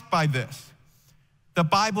surprised by this. The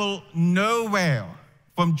Bible nowhere,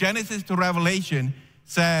 from Genesis to Revelation,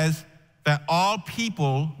 says that all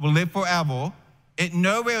people will live forever. It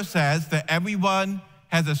nowhere says that everyone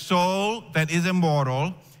has a soul that is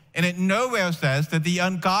immortal, and it nowhere says that the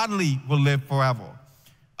ungodly will live forever.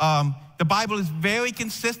 The Bible is very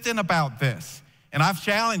consistent about this, and I've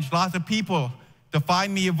challenged lots of people to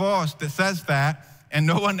find me a verse that says that, and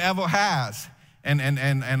no one ever has, and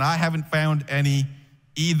I haven't found any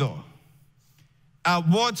either.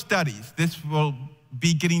 Word studies. This will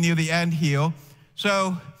be getting near the end here.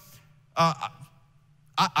 So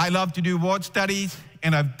I love to do word studies,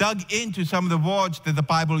 and I've dug into some of the words that the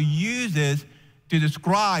Bible uses to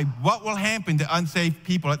describe what will happen to unsaved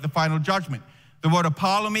people at the final judgment. The word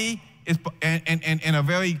apolumi is, and a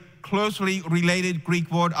very closely related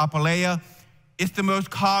Greek word, apaleia, is the most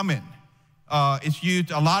common. It's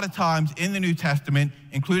used a lot of times in the New Testament,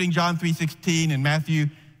 including John 3:16 and Matthew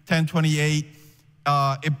 10:28.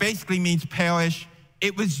 It basically means perish.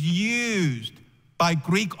 It was used by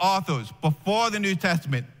Greek authors before the New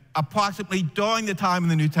Testament, approximately during the time of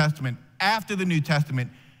the New Testament, after the New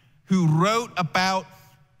Testament, who wrote about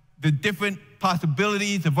the different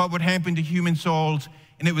possibilities of what would happen to human souls,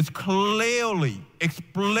 and it was clearly,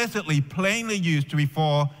 explicitly, plainly used to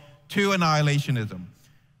refer to annihilationism.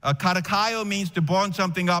 Katakaio means to burn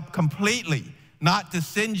something up completely, not to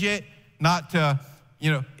singe it, not to,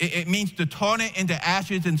 it means to turn it into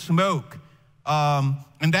ashes and smoke.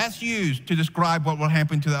 And that's used to describe what will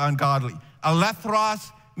happen to the ungodly.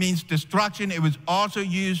 Alethros means destruction. It was also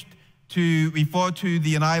used to refer to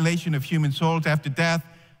the annihilation of human souls after death.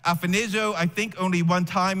 Aphanizo, I think only one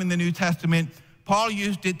time in the New Testament, Paul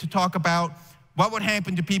used it to talk about what would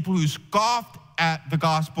happen to people who scoffed at the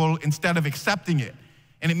gospel instead of accepting it.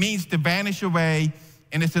 And it means to vanish away.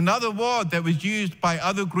 And it's another word that was used by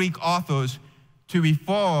other Greek authors to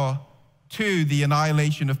refer to the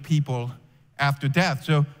annihilation of people after death.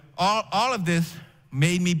 So all of this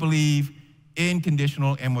made me believe in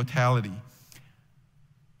conditional immortality.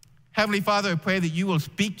 Heavenly Father, I pray that you will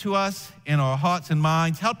speak to us in our hearts and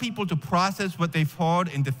minds, help people to process what they've heard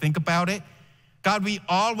and to think about it. God, we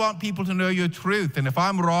all want people to know your truth, and if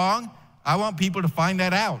I'm wrong, I want people to find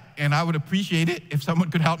that out, and I would appreciate it if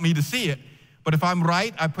someone could help me to see it. But if I'm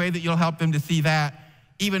right, I pray that you'll help them to see that.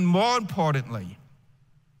 Even more importantly,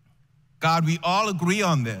 God, we all agree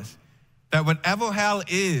on this, that whatever hell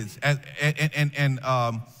is, and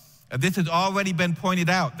this has already been pointed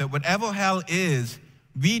out, that whatever hell is,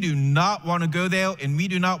 we do not want to go there, and we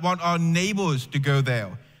do not want our neighbors to go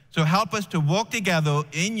there. So help us to work together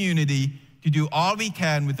in unity to do all we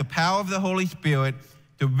can with the power of the Holy Spirit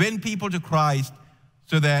to win people to Christ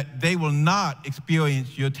so that they will not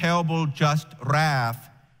experience your terrible, just wrath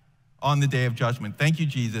on the day of judgment. Thank you,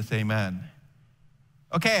 Jesus. Amen.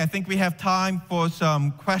 Okay, I think we have time for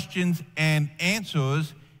some questions and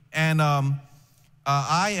answers. And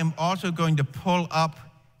I am also going to pull up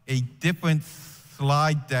a different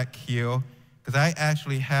slide deck here because I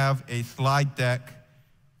actually have a slide deck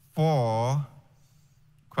for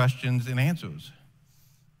questions and answers.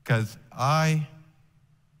 Because I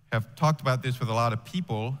have talked about this with a lot of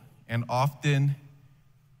people and often,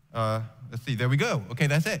 let's see, there we go. Okay,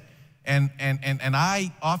 that's it. And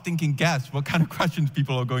I often can guess what kind of questions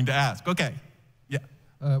people are going to ask. Okay, yeah.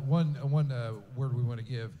 One word we want to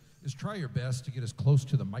give is try your best to get as close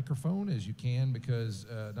to the microphone as you can because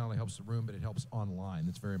it not only helps the room, but it helps online.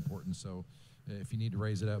 That's very important. So if you need to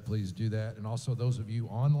raise it up, please do that. And also those of you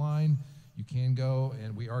online, you can go,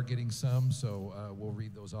 and we are getting some, so we'll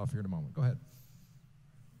read those off here in a moment. Go ahead.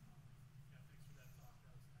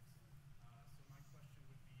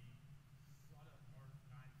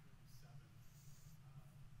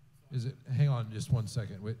 Is it, hang on just one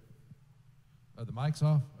second. Wait. The mic's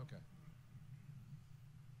off? Okay.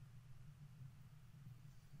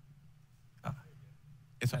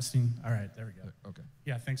 It's testing. All right, there we go. Okay.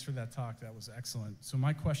 Yeah, thanks for that talk. That was excellent. So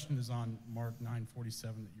my question is on Mark 9:47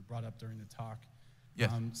 that you brought up during the talk.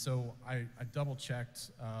 Yes. So I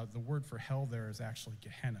double-checked. The word for hell there is actually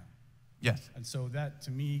Gehenna. Yes. And so that,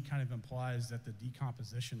 to me, kind of implies that the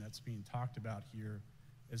decomposition that's being talked about here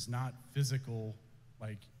is not physical,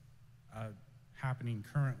 like happening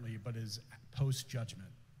currently, but is post-judgment.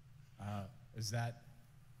 Is that,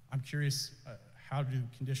 I'm curious, how do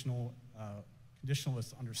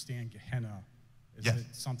conditionalists understand Gehenna? Is yes. it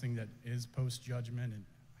something that is post-judgment, and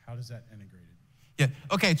how does that integrate it?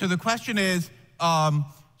 Yeah, okay, so the question is, so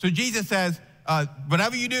Jesus says,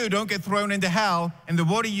 whatever you do, don't get thrown into hell, and the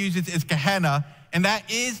word he uses is Gehenna, and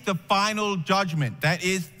that is the final judgment. That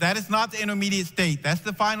is not the intermediate state. That's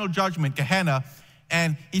the final judgment, Gehenna.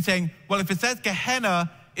 And he's saying, well, if it says Gehenna,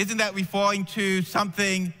 isn't that referring to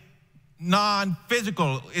something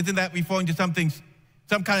non-physical? Isn't that referring to something,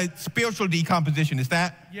 some kind of spiritual decomposition? Is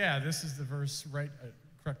that? Yeah, this is the verse, right?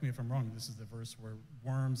 Correct me if I'm wrong. This is the verse where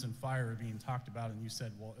worms and fire are being talked about, and you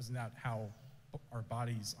said, well, isn't that how our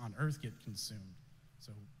bodies on earth get consumed?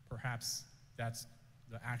 So perhaps that's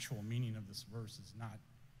the actual meaning of this verse is not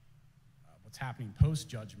what's happening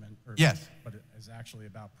post-judgment, yes, but it is actually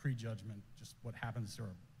about pre-judgment, just what happens to our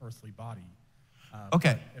earthly body.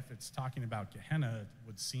 Okay. If it's talking about Gehenna, it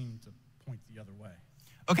would seem to point the other way.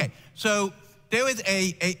 Okay, so there is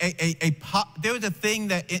there is a thing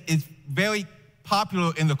that is very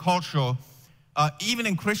popular in the culture, even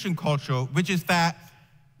in Christian culture, which is that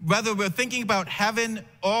whether we're thinking about heaven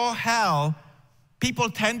or hell, people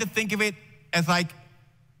tend to think of it as like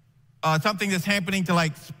something that's happening to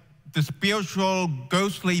like the spiritual,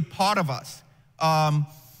 ghostly part of us.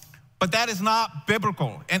 But that is not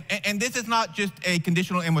biblical. And this is not just a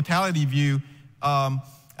conditional immortality view. The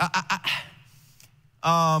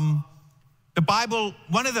Bible,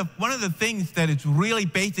 one of the things that is really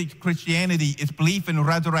basic to Christianity is belief in the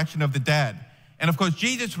resurrection of the dead. And of course,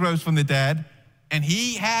 Jesus rose from the dead, and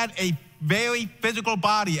he had a very physical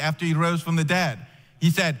body after he rose from the dead. He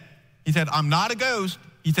said, I'm not a ghost.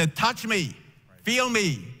 He said, touch me, feel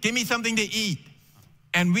me, give me something to eat.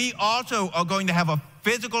 And we also are going to have a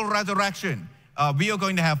physical resurrection. We are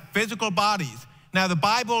going to have physical bodies. Now, the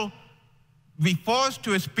Bible refers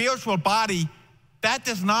to a spiritual body. That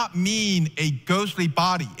does not mean a ghostly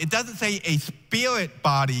body. It doesn't say a spirit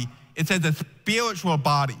body. It says a spiritual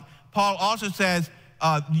body. Paul also says,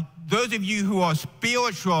 those of you who are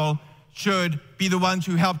spiritual should be the ones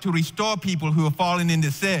who help to restore people who have fallen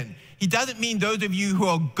into sin. He doesn't mean those of you who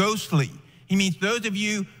are ghostly. He means those of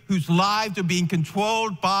you whose lives are being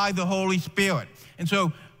controlled by the Holy Spirit. And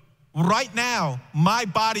so right now, my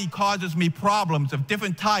body causes me problems of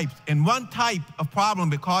different types. And one type of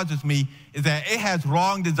problem it causes me is that it has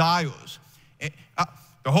wrong desires.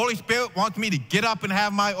 The Holy Spirit wants me to get up and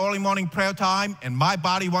have my early morning prayer time, and my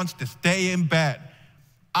body wants to stay in bed.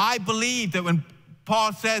 I believe that when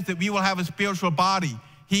Paul says that we will have a spiritual body,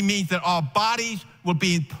 he means that our bodies will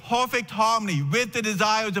be in perfect harmony with the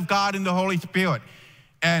desires of God and the Holy Spirit.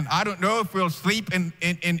 And I don't know if we'll sleep in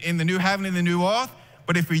the new heaven and the new earth,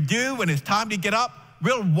 but if we do, when it's time to get up,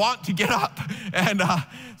 we'll want to get up. And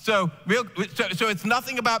so it's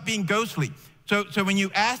nothing about being ghostly. So when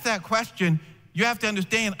you ask that question, you have to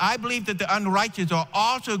understand, I believe that the unrighteous are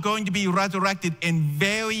also going to be resurrected in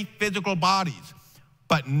very physical bodies,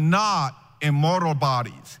 but not immortal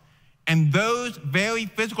bodies. And those very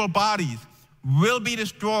physical bodies will be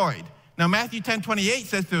destroyed. Now, Matthew 10:28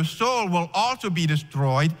 says their soul will also be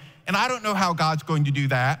destroyed, and I don't know how God's going to do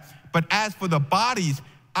that. But as for the bodies,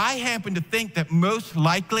 I happen to think that most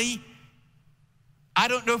likely, I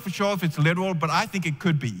don't know for sure if it's literal, but I think it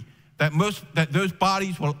could be, that those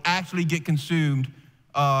bodies will actually get consumed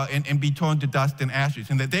and be turned to dust and ashes,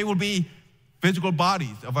 and that they will be physical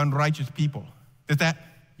bodies of unrighteous people. Does that?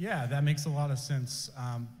 Yeah, that makes a lot of sense.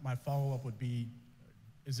 My follow-up would be,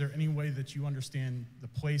 is there any way that you understand the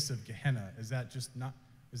place of Gehenna? Is it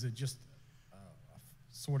just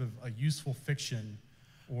sort of a useful fiction,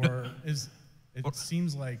 or it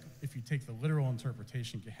seems like if you take the literal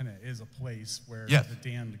interpretation, Gehenna is a place where yes, the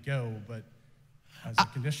damned go, but as a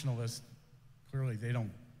conditionalist, clearly they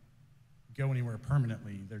don't go anywhere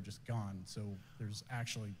permanently, they're just gone. So there's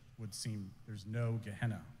no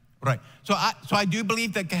Gehenna. Right. So I do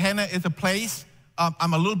believe that Gehenna is a place.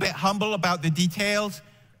 I'm a little bit humble about the details.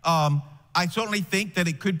 I certainly think that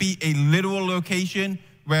it could be a literal location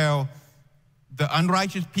where the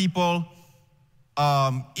unrighteous people,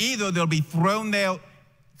 either they'll be thrown there.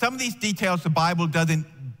 Some of these details the Bible doesn't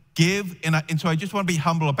give, and so I just want to be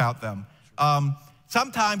humble about them.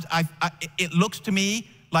 Sometimes it looks to me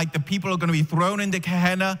like the people are going to be thrown into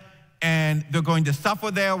Gehenna, and they're going to suffer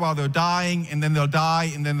there while they're dying, and then they'll die,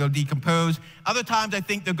 and then they'll decompose. Other times I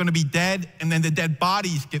think they're going to be dead, and then the dead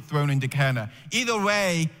bodies get thrown into Gehenna. Either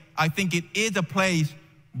way, I think it is a place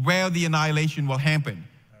where the annihilation will happen.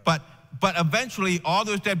 But eventually, all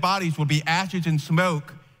those dead bodies will be ashes and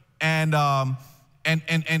smoke, and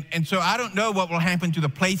so I don't know what will happen to the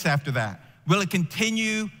place after that. Will it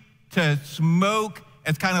continue to smoke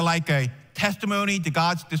as kind of like a testimony to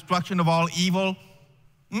God's destruction of all evil?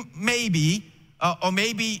 Maybe, or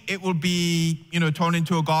maybe it will be, turned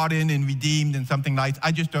into a garden and redeemed and something nice.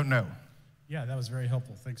 I just don't know. Yeah, that was very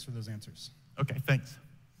helpful. Thanks for those answers. Okay, thanks.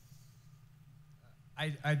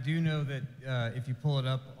 I do know that if you pull it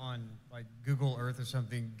up on like Google Earth or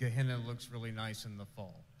something, Gehenna looks really nice in the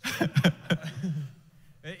fall. So,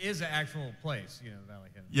 it is an actual place, Valley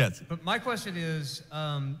Gehenna. Yes. But my question is,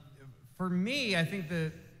 for me, I think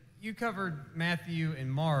that you covered Matthew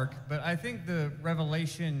and Mark, but I think the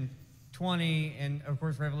Revelation 20 and, of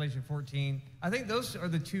course, Revelation 14, I think those are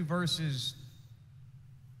the two verses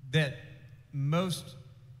that most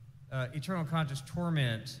eternal conscious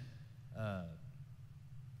torment,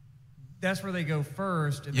 that's where they go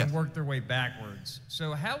first and then work their way backwards.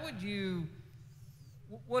 So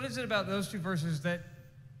what is it about those two verses that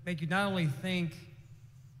make you not only think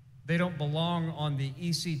they don't belong on the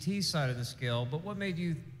ECT side of the scale, but what made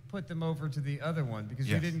you put them over to the other one because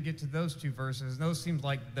you Yes. didn't get to those two verses. Those seemed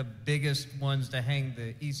like the biggest ones to hang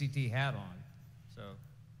the ECT hat on. So,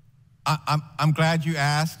 I'm glad you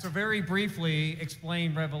asked. so very briefly,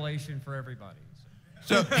 explain Revelation for everybody.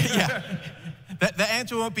 So, yeah, the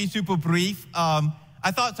answer won't be super brief.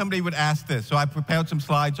 I thought somebody would ask this, so I prepared some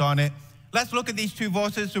slides on it. Let's look at these two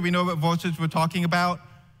verses so we know what verses we're talking about.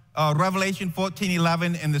 Revelation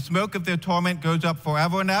 14:11, and the smoke of their torment goes up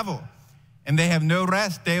forever and ever. And they have no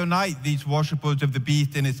rest day or night, these worshipers of the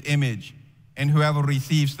beast in its image, and whoever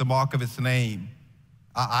receives the mark of its name.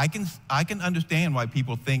 I can understand why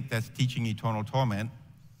people think that's teaching eternal torment.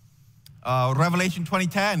 Revelation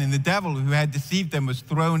 20:10, and the devil who had deceived them was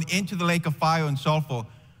thrown into the lake of fire and sulfur,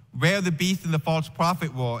 where the beast and the false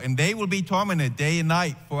prophet were, and they will be tormented day and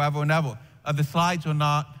night forever and ever. The slides are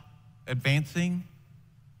not advancing.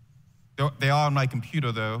 They are on my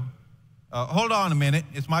computer, though. Hold on a minute.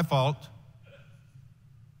 It's my fault.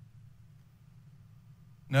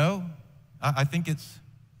 No? I think it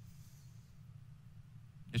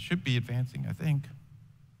should be advancing, I think.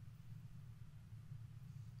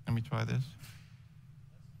 Let me try this.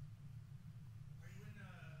 Are you in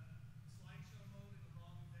slideshow mode in the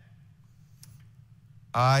wrong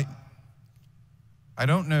deck? I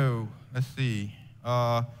don't know. Let's see.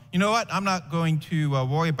 You know what? I'm not going to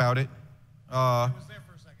worry about it. It was there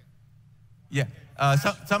for a second. Yeah.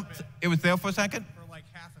 It was there for a second? For like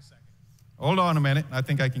half a second. Hold on a minute. I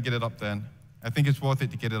think I can get it up then. I think it's worth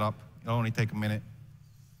it to get it up. It'll only take a minute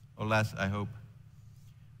or less, I hope.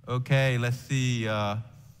 Okay, let's see.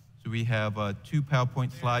 So we have 2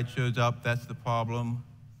 PowerPoint slideshows up. That's the problem.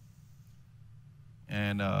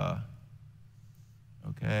 And,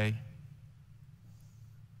 okay.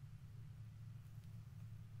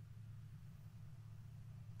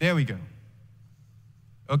 There we go.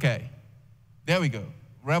 Okay, there we go.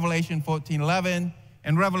 Revelation 14:11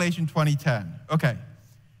 and Revelation 20:10. Okay.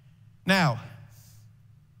 Now,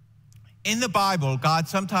 in the Bible, God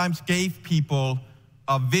sometimes gave people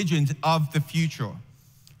visions of the future.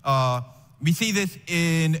 We see this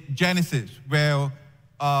in Genesis, where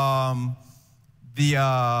the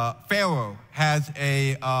Pharaoh has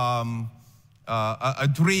a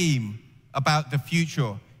dream about the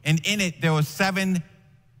future, and in it there were 7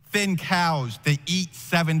 thin cows that eat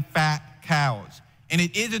 7 fat cows. And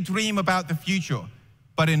it is a dream about the future,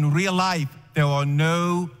 but in real life, there are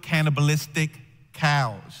no cannibalistic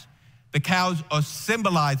cows. The cows are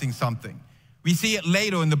symbolizing something. We see it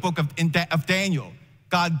later in the book of Daniel.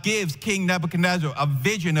 God gives King Nebuchadnezzar a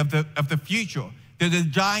vision of the future. There's a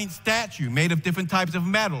giant statue made of different types of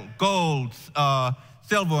metal, gold,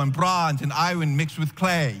 silver, and bronze, and iron mixed with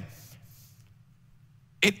clay.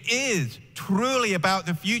 It is truly about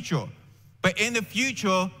the future, but in the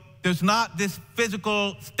future, there's not this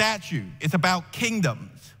physical statue. It's about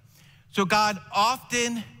kingdoms. So God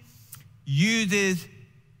often uses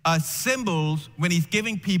symbols when he's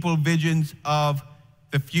giving people visions of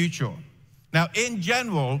the future. Now, in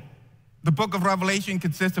general, the book of Revelation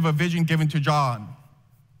consists of a vision given to John.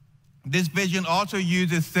 This vision also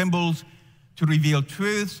uses symbols to reveal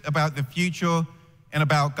truths about the future and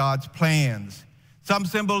about God's plans. Some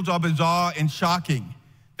symbols are bizarre and shocking.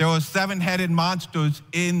 There are 7-headed monsters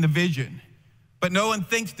in the vision, but no one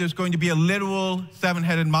thinks there's going to be a literal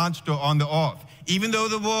 7-headed monster on the earth, even though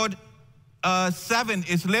the word 7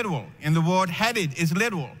 is literal, and the word headed is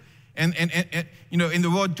literal, and you know, in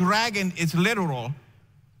the word dragon is literal.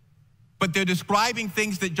 But they're describing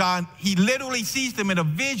things that John, he literally sees them in a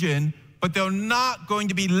vision, but they're not going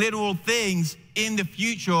to be literal things in the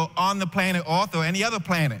future on the planet Earth or any other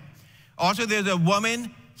planet. Also, there's a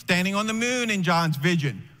woman standing on the moon in John's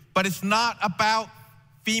vision, but it's not about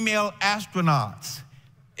female astronauts.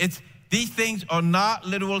 These things are not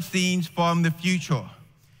literal scenes from the future.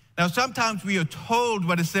 Now, sometimes we are told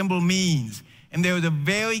what a symbol means, and there is a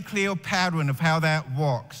very clear pattern of how that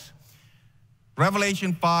works.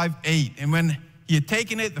 Revelation 5:8, and when he had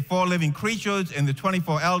taken it, the 4 living creatures and the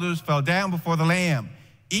 24 elders fell down before the Lamb.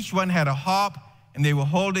 Each one had a harp, and they were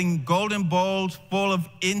holding golden bowls full of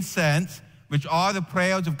incense, which are the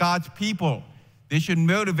prayers of God's people. This should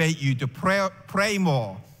motivate you to pray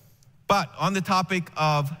more. But on the topic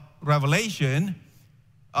of Revelation,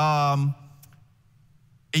 a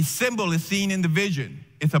symbol is seen in the vision.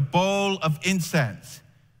 It's a bowl of incense.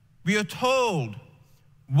 We are told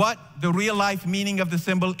what the real-life meaning of the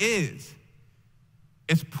symbol is.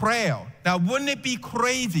 It's prayer. Now, wouldn't it be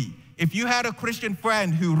crazy if you had a Christian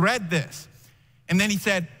friend who read this, and then he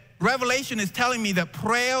said, Revelation is telling me that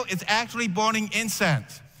prayer is actually burning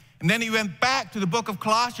incense. And then he went back to the book of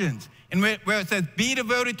Colossians, And where it says, be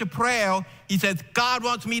devoted to prayer, he says, God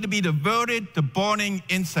wants me to be devoted to burning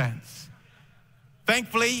incense.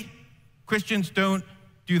 Thankfully, Christians don't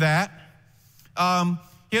do that.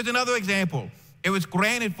 Here's another example. It was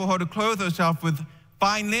granted for her to clothe herself with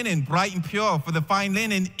fine linen, bright and pure, for the fine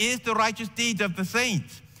linen is the righteous deeds of the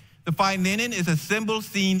saints. The fine linen is a symbol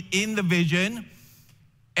seen in the vision,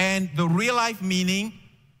 and the real life meaning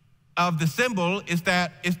of the symbol is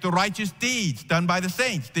that it's the righteous deeds done by the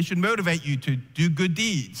saints. They should motivate you to do good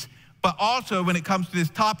deeds. But also, when it comes to this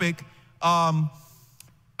topic,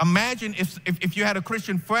 imagine if you had a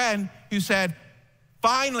Christian friend who said,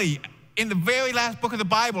 finally, in the very last book of the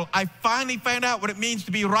Bible, I finally found out what it means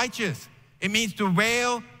to be righteous. It means to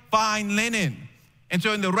wear fine linen. And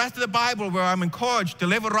so in the rest of the Bible, where I'm encouraged to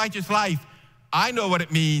live a righteous life, I know what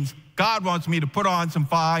it means. God wants me to put on some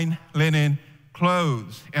fine linen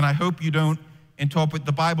clothes. And I hope you don't interpret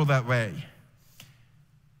the Bible that way.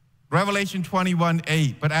 Revelation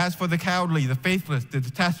 21:8, but as for the cowardly, the faithless, the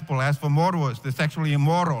detestable, as for murderers, the sexually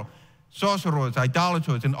immoral, sorcerers,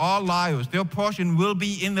 idolaters, and all liars, their portion will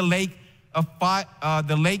be in the lake of fire,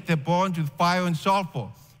 the lake that burns with fire and sulfur,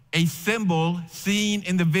 a symbol seen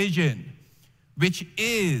in the vision, which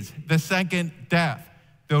is the second death,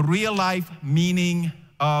 the real life meaning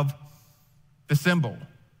of the symbol.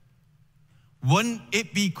 Wouldn't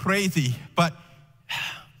it be crazy? But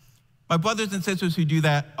my brothers and sisters who do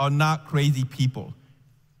that are not crazy people.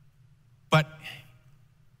 But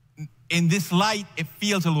in this light, it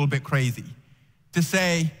feels a little bit crazy to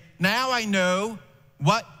say, now I know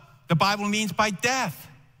what the Bible means by death.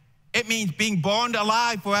 It means being burned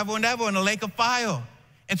alive forever and ever in a lake of fire.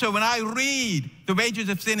 And so when I read the wages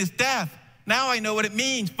of sin is death, now I know what it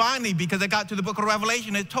means finally, because I got to the book of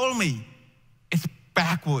Revelation. It told me it's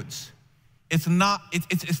backwards. It's not,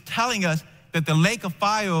 it's telling us that the lake of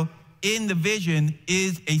fire in the vision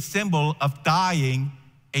is a symbol of dying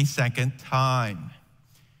a second time.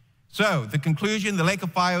 So the conclusion, the lake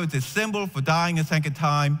of fire is a symbol for dying a second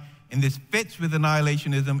time, and this fits with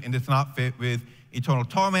annihilationism and does not fit with eternal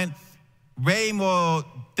torment. Way more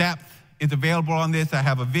depth is available on this. I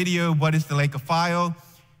have a video, What is the Lake of Fire?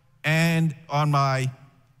 And on my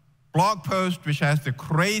blog post, which has the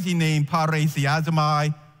crazy name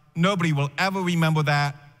paresiazomai, nobody will ever remember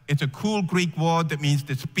that. It's a cool Greek word that means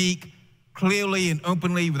to speak clearly and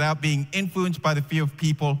openly without being influenced by the fear of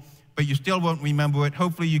people, but you still won't remember it.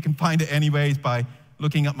 Hopefully you can find it anyways by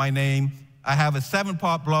looking up my name. I have a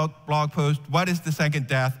 7-part blog post, What is the Second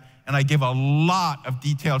Death? And I give a lot of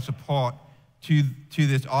detailed support to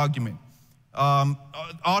this argument.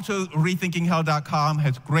 Also, rethinkinghell.com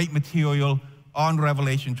has great material on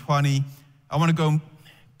Revelation 20. I want to go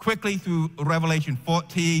quickly through Revelation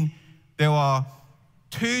 14. There are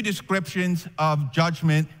 2 descriptions of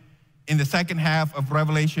judgment in the second half of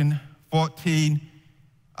Revelation 14.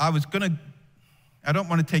 I don't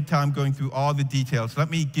want to take time going through all the details. Let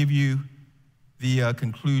me give you the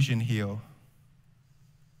conclusion here.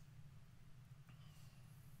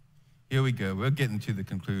 Here we go. We're getting to the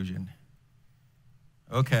conclusion.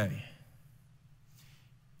 Okay.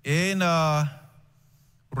 In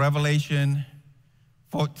Revelation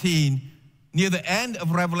 14, near the end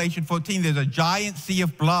of Revelation 14, there's a giant sea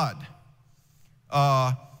of blood.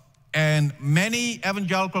 And many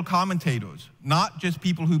evangelical commentators, not just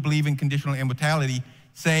people who believe in conditional immortality,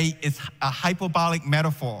 say it's a hyperbolic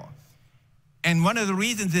metaphor. And one of the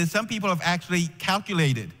reasons is some people have actually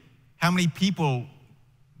calculated how many people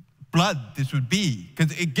blood this would be,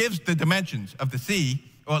 because it gives the dimensions of the sea,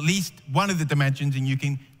 or at least one of the dimensions, and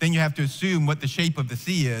then you have to assume what the shape of the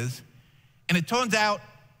sea is. And it turns out,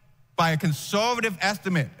 by a conservative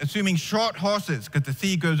estimate, assuming short horses, because the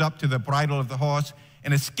sea goes up to the bridle of the horse,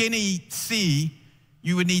 in a skinny sea,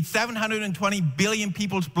 you would need 720 billion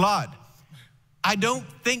people's blood. I don't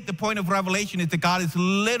think the point of Revelation is that God is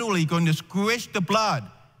literally going to squish the blood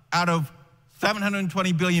out of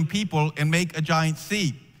 720 billion people and make a giant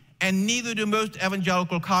sea. And neither do most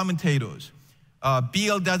evangelical commentators.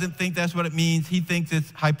 Beale doesn't think that's what it means. He thinks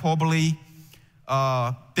it's hyperbole.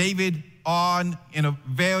 David Arnn, in a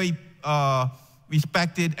very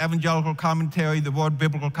respected evangelical commentary, the Word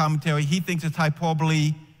Biblical Commentary, he thinks it's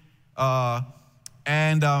hyperbole.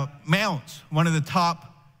 And Mounts, one of the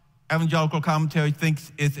top evangelical commentaries,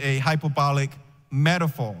 thinks it's a hyperbolic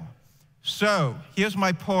metaphor. So here's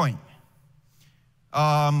my point.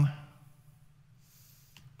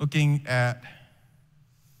 Looking at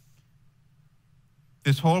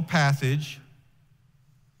this whole passage,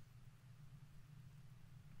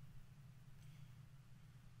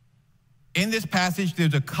 in this passage,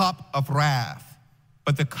 there's a cup of wrath,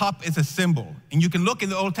 but the cup is a symbol. And you can look in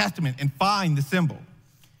the Old Testament and find the symbol.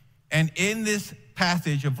 And in this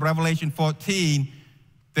passage of Revelation 14,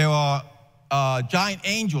 there are giant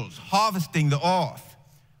angels harvesting the earth.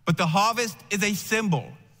 But the harvest is a symbol.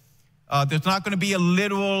 There's not going to be a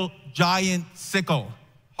literal giant sickle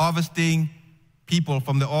harvesting people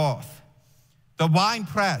from the earth. The wine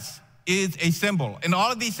press is a symbol. And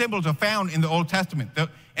all of these symbols are found in the Old Testament.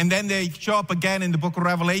 And then they show up again in the book of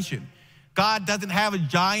Revelation. God doesn't have a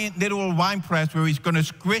giant literal wine press where he's going to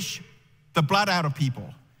squish the blood out of people.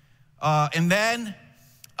 And then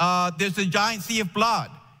there's a giant sea of blood.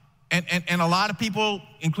 And a lot of people,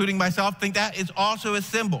 including myself, think that is also a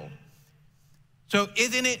symbol. So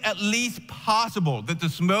isn't it at least possible that the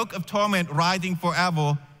smoke of torment rising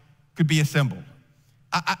forever could be a symbol?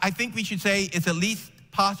 I think we should say it's at least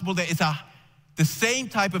possible that it's the same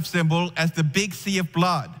type of symbol as the big sea of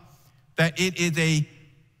blood, that it is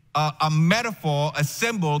a metaphor, a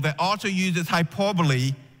symbol that also uses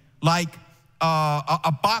hyperbole, like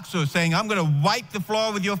a boxer saying, I'm going to wipe the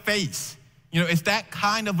floor with your face. You know, it's that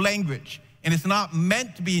kind of language, and it's not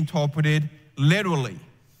meant to be interpreted literally.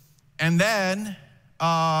 And then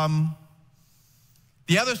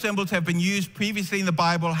the other symbols have been used previously in the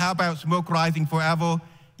Bible. How about smoke rising forever?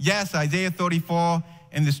 Yes, Isaiah 34,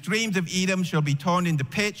 and the streams of Edom shall be turned into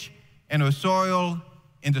pitch, and her soil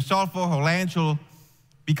into sulfur. Her land shall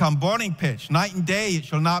become burning pitch. Night and day it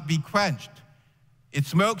shall not be quenched. Its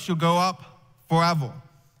smoke shall go up forever.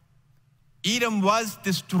 Edom was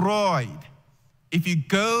destroyed. If you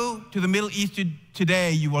go to the Middle East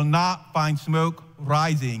today, you will not find smoke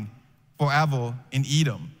rising forever in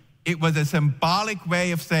Edom. It was a symbolic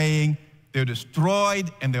way of saying they're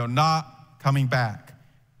destroyed and they're not coming back.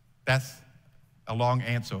 That's a long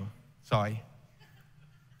answer, sorry.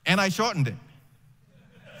 And I shortened it.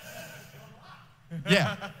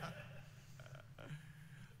 Yeah.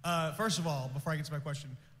 First of all, before I get to my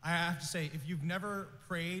question, I have to say, if you've never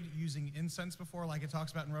prayed using incense before, like it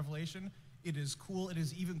talks about in Revelation, it is cool. It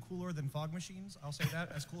is even cooler than fog machines. I'll say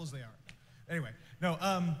that, as cool as they are. Anyway, no,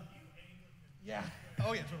 yeah.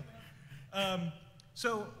 Oh, yeah, totally.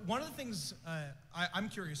 So one of the things I'm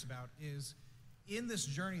curious about is, in this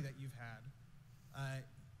journey that you've had,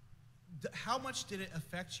 how much did it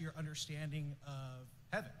affect your understanding of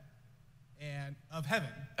heaven? And of heaven,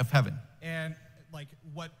 and like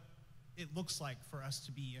what it looks like for us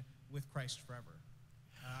to be with Christ forever.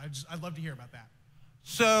 I'd love to hear about that.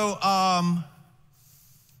 So I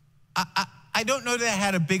don't know that it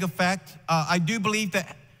had a big effect. I do believe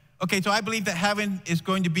that. Okay, so I believe that heaven is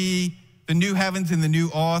going to be the new heavens and the new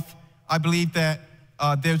earth. I believe that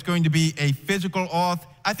there's going to be a physical earth.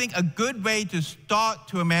 I think a good way to start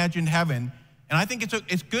to imagine heaven. And I think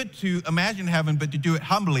it's good to imagine heaven, but to do it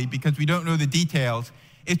humbly because we don't know the details,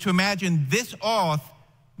 is to imagine this earth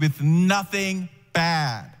with nothing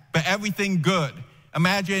bad, but everything good.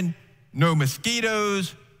 Imagine no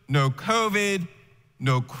mosquitoes, no COVID,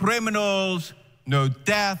 no criminals, no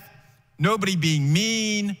death, nobody being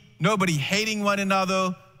mean, nobody hating one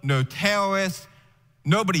another, no terrorists,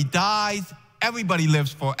 nobody dies, everybody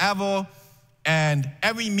lives forever, and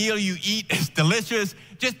every meal you eat is delicious.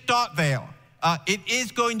 Just start there. It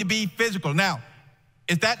is going to be physical. Now,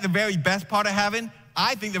 is that the very best part of heaven?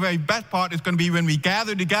 I think the very best part is going to be when we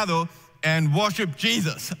gather together and worship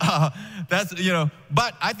Jesus. That's,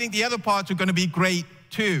 but I think the other parts are going to be great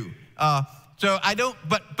too. So I don't,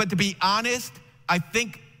 but to be honest, I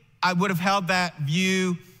think I would have held that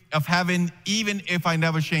view of heaven even if I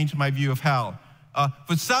never changed my view of hell.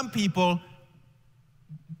 For some people,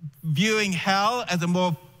 viewing hell as a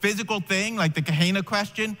more physical thing, like the Gehenna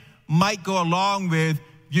question, might go along with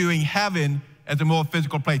viewing heaven as a more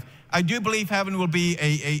physical place. I do believe heaven will be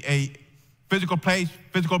a physical place,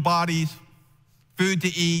 physical bodies, food to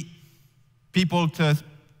eat, people to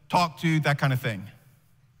talk to, that kind of thing.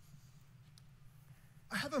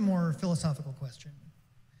 I have a more philosophical question.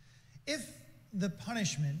 If the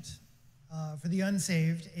punishment for the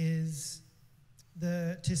unsaved is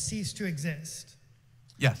to cease to exist,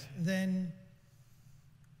 yes, then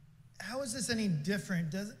how is this any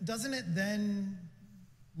different? Doesn't it then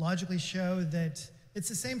logically show that it's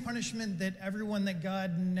the same punishment that everyone that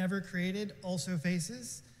God never created also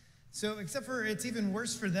faces? So except for it's even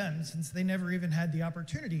worse for them since they never even had the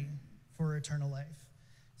opportunity for eternal life.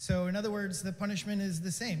 So in other words, the punishment is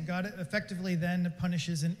the same. God effectively then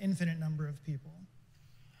punishes an infinite number of people.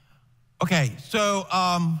 Okay, so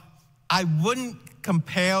I wouldn't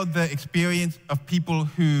compare the experience of people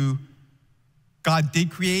who God did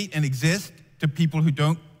create and exist to people who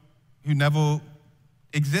never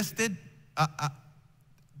existed.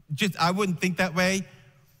 I wouldn't think that way.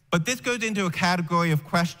 But this goes into a category of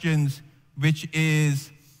questions, which is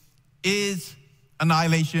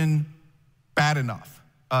annihilation bad enough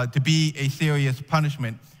to be a serious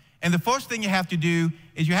punishment? And the first thing you have to do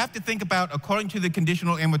is you have to think about, according to the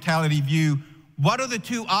conditional immortality view, what are the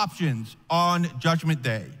two options on Judgment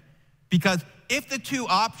Day? Because if the two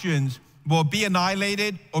options will be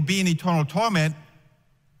annihilated or be in eternal torment,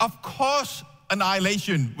 of course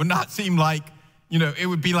annihilation would not seem like, it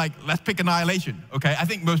would be like, let's pick annihilation, okay? I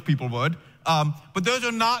think most people would. But those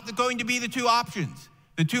are not going to be the two options.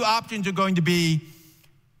 The two options are going to be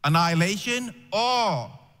annihilation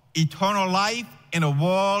or eternal life in a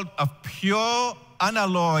world of pure,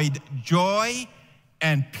 unalloyed joy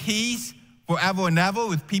and peace forever and ever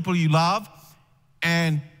with people you love.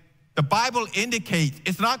 And the Bible indicates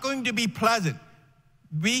it's not going to be pleasant.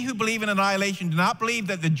 We who believe in annihilation do not believe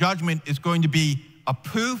that the judgment is going to be a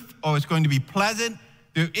poof or it's going to be pleasant.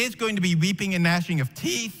 There is going to be weeping and gnashing of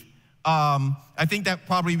teeth. I think that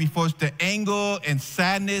probably refers to anger and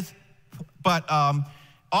sadness. But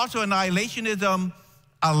also annihilationism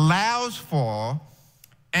allows for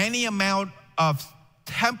any amount of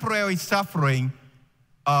temporary suffering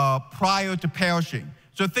prior to perishing.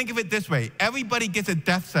 So think of it this way. Everybody gets a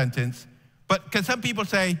death sentence, but because some people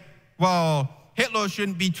say, well, Hitler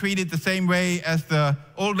shouldn't be treated the same way as the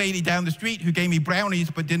old lady down the street who gave me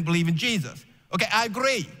brownies but didn't believe in Jesus. Okay, I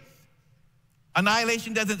agree.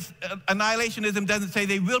 Annihilationism doesn't say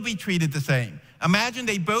they will be treated the same. Imagine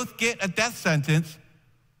they both get a death sentence,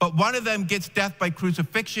 but one of them gets death by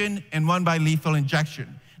crucifixion and one by lethal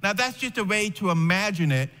injection. Now, that's just a way to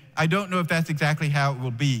imagine it. I don't know if that's exactly how it will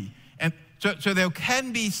be. And so there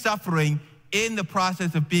can be suffering in the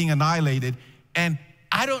process of being annihilated. And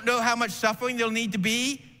I don't know how much suffering there'll need to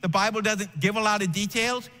be. The Bible doesn't give a lot of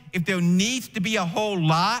details. If there needs to be a whole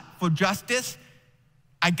lot for justice,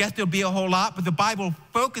 I guess there'll be a whole lot. But the Bible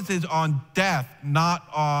focuses on death, not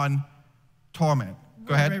on torment.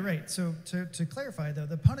 Go ahead. Right. So to clarify, though,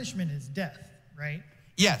 the punishment is death, right?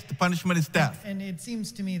 Yes, the punishment is death. And it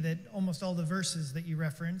seems to me that almost all the verses that you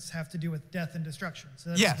reference have to do with death and destruction. So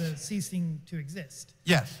that's yes. the ceasing to exist.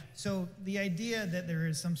 Yes. So the idea that there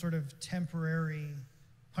is some sort of temporary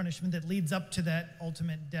punishment that leads up to that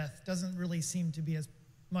ultimate death doesn't really seem to be as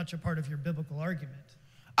much a part of your biblical argument.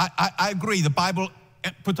 I agree. The Bible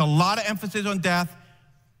puts a lot of emphasis on death,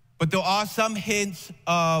 but there are some hints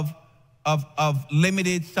of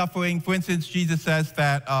limited suffering. For instance, Jesus says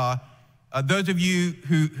that those of you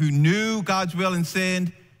who knew God's will and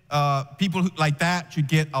sinned, people like that should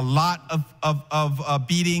get a lot of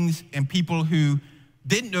beatings, and people who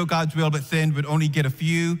didn't know God's will but sinned would only get a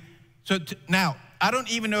few. So now, I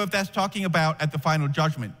don't even know if that's talking about at the final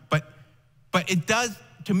judgment, but it does,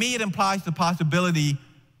 to me, it implies the possibility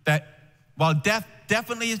that while death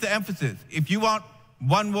definitely is the emphasis, if you want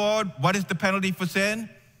one word, what is the penalty for sin?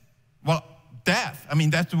 Well, death. I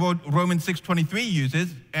mean, that's the word Romans 6:23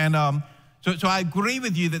 uses. And so I agree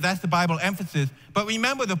with you that that's the Bible emphasis. But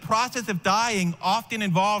remember, the process of dying often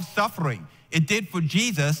involves suffering. It did for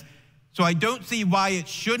Jesus. So I don't see why it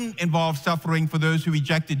shouldn't involve suffering for those who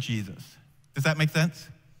rejected Jesus. Does that make sense?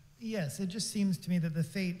 Yes, it just seems to me that the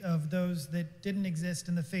fate of those that didn't exist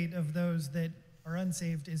and the fate of those that are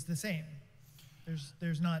unsaved is the same.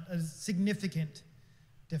 There's not a significant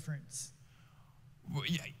difference.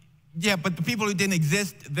 Yeah, but the people who didn't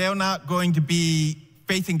exist, they're not going to be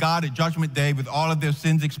facing God at Judgment Day with all of their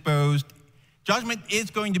sins exposed. Judgment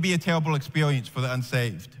is going to be a terrible experience for the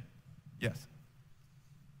unsaved. Yes.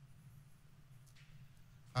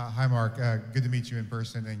 Hi, Mark. Good to meet you in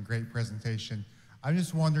person and great presentation. I'm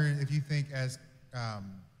just wondering if you think as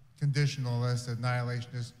conditionalists,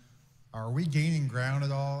 annihilationists, are we gaining ground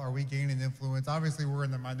at all? Are we gaining influence? Obviously, we're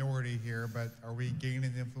in the minority here, but are we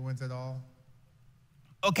gaining influence at all?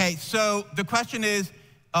 Okay, so the question is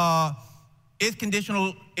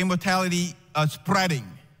conditional immortality spreading?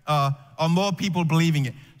 Are more people believing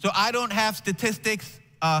it? So I don't have statistics.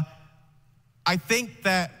 I think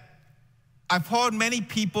that I've heard many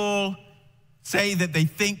people say that they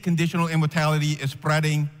think conditional immortality is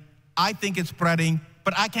spreading. I think it's spreading,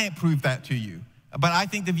 but I can't prove that to you. But I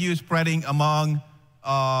think the view is spreading among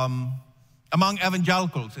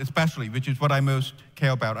evangelicals, especially, which is what I most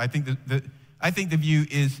care about. I think the view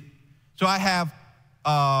is. So I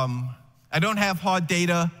don't have hard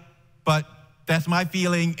data, but that's my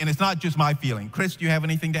feeling, and it's not just my feeling. Chris, do you have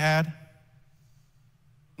anything to add?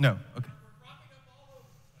 No. Okay.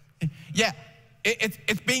 Yeah,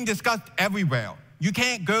 it's being discussed everywhere. You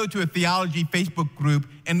can't go to a theology Facebook group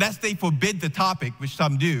unless they forbid the topic, which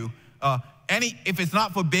some do. If it's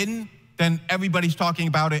not forbidden, then everybody's talking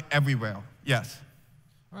about it everywhere. Yes.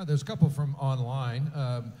 All right, there's a couple from online.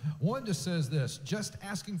 One just says this, just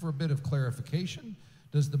asking for a bit of clarification.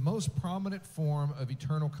 Does the most prominent form of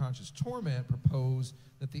eternal conscious torment propose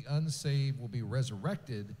that the unsaved will be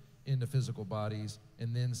resurrected into physical bodies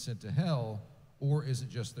and then sent to hell, or is it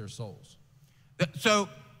just their souls? So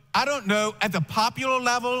I don't know. At the popular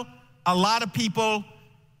level, a lot of people,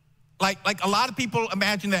 like a lot of people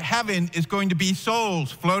imagine that heaven is going to be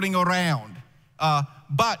souls floating around.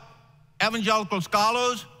 But evangelical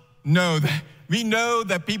scholars know that we know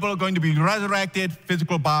that people are going to be resurrected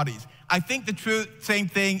physical bodies. I think the same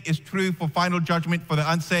thing is true for final judgment for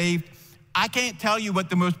the unsaved. I can't tell you what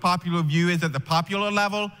the most popular view is at the popular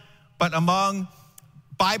level, but among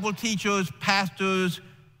Bible teachers, pastors,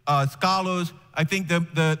 scholars, I think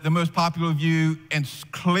the most popular view, and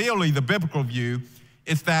clearly the biblical view,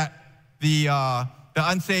 is that the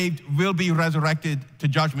unsaved will be resurrected to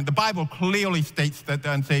judgment. The Bible clearly states that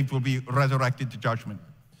the unsaved will be resurrected to judgment.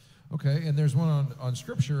 Okay, and there's one on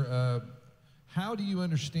Scripture. How do you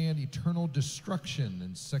understand eternal destruction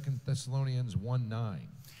in 2 Thessalonians 1:9?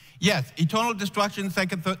 Yes, eternal destruction,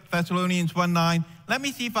 2 Thessalonians 1:9. Let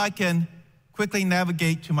me see if I can quickly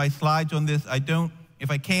navigate to my slides on this. If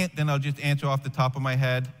I can't, then I'll just answer off the top of my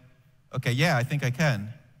head. Okay, yeah, I think I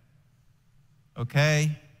can.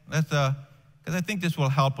 Okay, because I think this will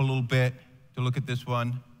help a little bit to look at this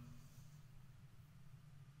one.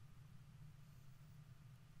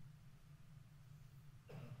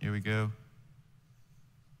 Here we go.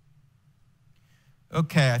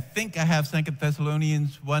 Okay, I think I have 2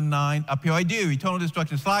 Thessalonians 1:9 up here. I do, eternal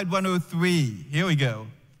destruction. Slide 103. Here we go.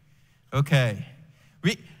 Okay.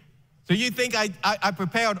 So you think I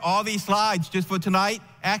prepared all these slides just for tonight?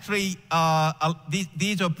 Actually,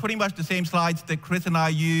 these are pretty much the same slides that Chris and I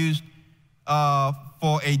used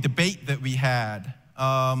for a debate that we had.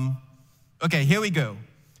 Okay, here we go.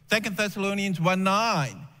 2 Thessalonians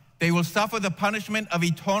 1:9. They will suffer the punishment of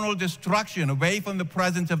eternal destruction away from the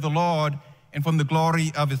presence of the Lord and from the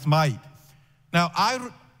glory of his might. Now,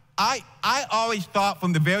 I always thought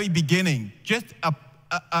from the very beginning, just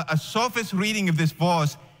a surface reading of this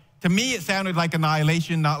verse, to me it sounded like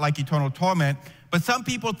annihilation, not like eternal torment. But some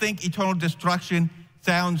people think eternal destruction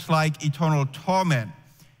sounds like eternal torment.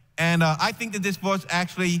 And I think that this verse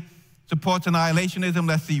actually supports annihilationism.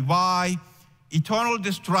 Let's see why. Eternal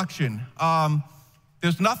destruction.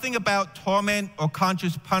 There's nothing about torment or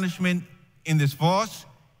conscious punishment in this verse.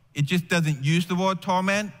 It just doesn't use the word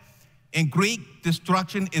torment. In Greek,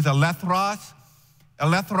 destruction is alethros.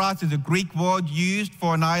 Alethros is a Greek word used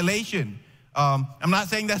for annihilation. I'm not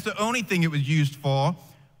saying that's the only thing it was used for.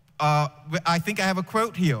 I think I have a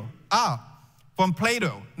quote here. From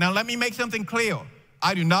Plato. Now let me make something clear.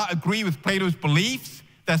 I do not agree with Plato's beliefs.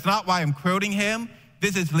 That's not why I'm quoting him.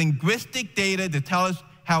 This is linguistic data to tell us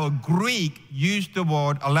how a Greek used the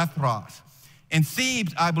word alethros. And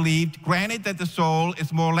Sebes, I believed, granted that the soul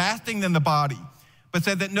is more lasting than the body, but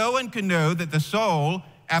said that no one could know that the soul,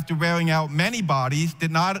 after wearing out many bodies,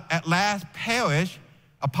 did not at last perish,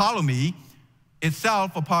 apolumi,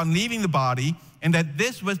 itself upon leaving the body, and that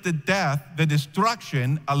this was the death, the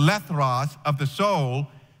destruction, alethros, of the soul,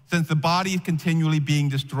 since the body is continually being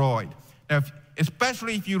destroyed. Now,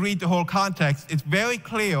 especially if you read the whole context, it's very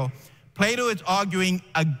clear Plato is arguing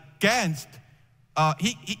against,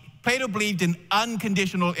 Plato believed in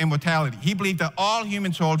unconditional immortality. He believed that all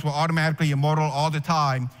human souls were automatically immortal all the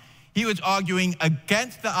time. He was arguing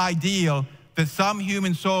against the ideal that some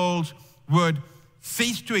human souls would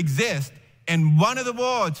cease to exist. And one of the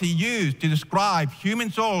words he used to describe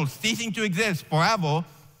human souls ceasing to exist forever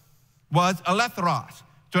was alethros.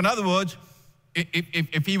 So in other words,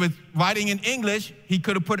 if he was writing in English, he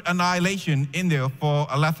could have put annihilation in there for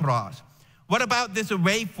alethros. What about this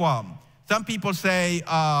away from? Some people say,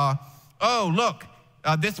 oh, look,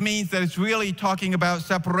 this means that it's really talking about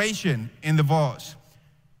separation in the verse.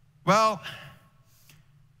 Well,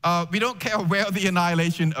 we don't care where the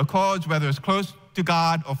annihilation occurs, whether it's close to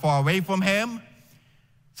God or far away from him.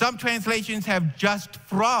 Some translations have just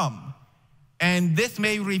from, and this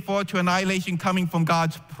may refer to annihilation coming from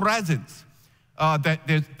God's presence. That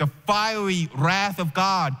there's the fiery wrath of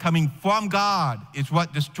God coming from God is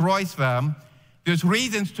what destroys them. There's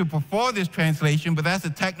reasons to prefer this translation, but that's a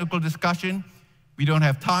technical discussion we don't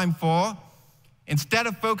have time for. Instead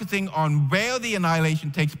of focusing on where the annihilation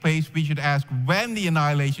takes place, we should ask when the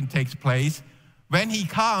annihilation takes place, when he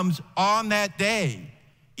comes on that day.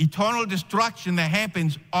 Eternal destruction that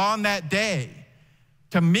happens on that day.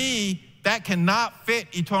 To me, that cannot fit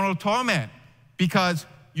eternal torment, because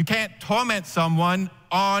you can't torment someone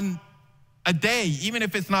on a day, even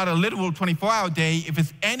if it's not a literal 24-hour day. If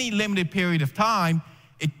it's any limited period of time,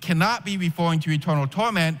 it cannot be referring to eternal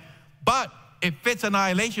torment, but it fits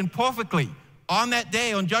annihilation perfectly. On that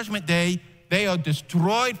day, on Judgment Day, they are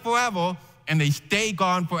destroyed forever and they stay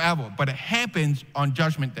gone forever. But it happens on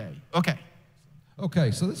Judgment Day. Okay.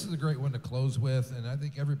 Okay, so this is a great one to close with, and I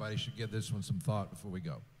think everybody should give this one some thought before we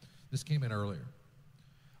go. This came in earlier.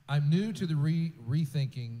 I'm new to the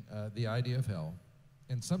rethinking the idea of hell,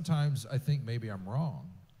 and sometimes I think maybe I'm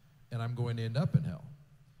wrong, and I'm going to end up in hell.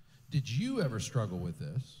 Did you ever struggle with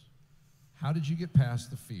this? How did you get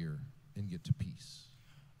past the fear and get to peace?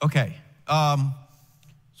 Okay.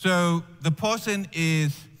 So the person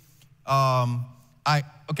is, I'm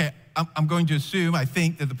going to assume, I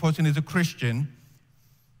think that the person is a Christian,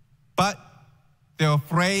 but they're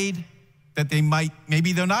afraid that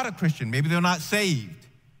maybe they're not a Christian, maybe they're not saved.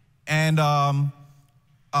 And have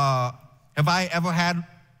I ever had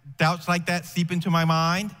doubts like that seep into my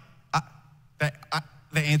mind?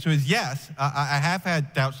 The answer is yes. I have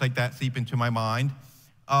had doubts like that seep into my mind.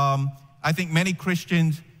 I think many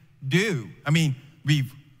Christians do. I mean,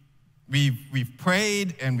 we've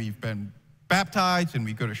prayed and we've been baptized and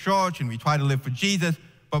we go to church and we try to live for Jesus,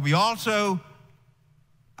 but we also,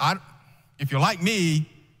 if you're like me,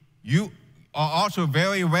 you are also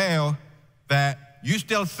very aware that you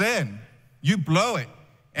still sin, you blow it,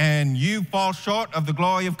 and you fall short of the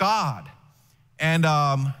glory of God. And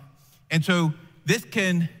so this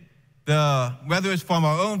can, whether it's from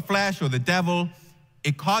our own flesh or the devil,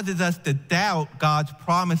 it causes us to doubt God's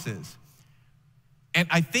promises. And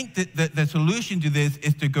I think that the solution to this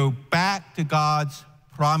is to go back to God's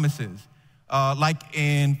promises. Like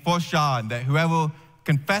in 1 John, that whoever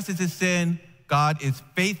confesses his sin, God is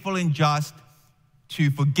faithful and just to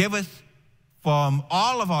forgive us from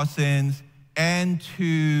all of our sins and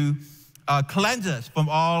to cleanse us from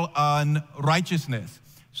all unrighteousness.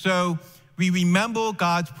 So we remember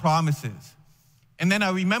God's promises. And then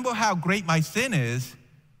I remember how great my sin is,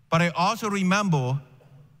 but I also remember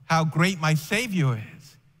how great my Savior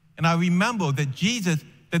is. And I remember that Jesus,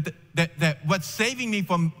 that what's saving me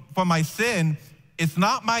from my sin is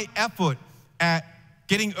not my effort at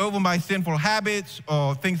getting over my sinful habits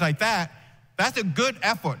or things like that. That's a good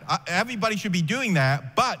effort. Everybody should be doing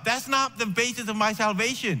that, but that's not the basis of my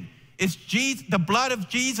salvation. It's Jesus, the blood of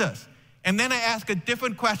Jesus. And then I ask a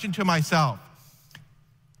different question to myself.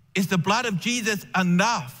 Is the blood of Jesus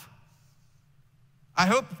enough? I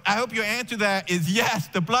hope your answer to that is yes,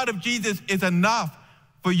 the blood of Jesus is enough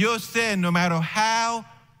for your sin, no matter how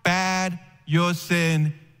bad your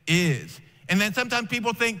sin is. And then sometimes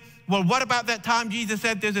people think, well, what about that time Jesus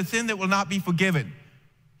said there's a sin that will not be forgiven?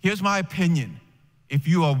 Here's my opinion. If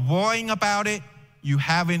you are worrying about it, you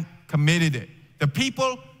haven't committed it. The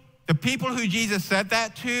people who Jesus said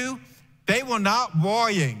that to, they were not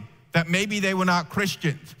worrying that maybe they were not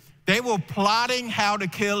Christians. They were plotting how to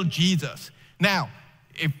kill Jesus. Now,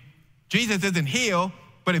 if Jesus isn't here,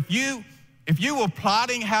 but if you were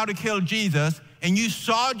plotting how to kill Jesus and you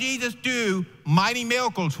saw Jesus do mighty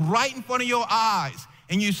miracles right in front of your eyes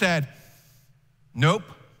and you said, nope,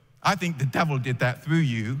 I think the devil did that through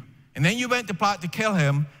you, and then you went to plot to kill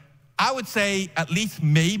him, I would say at least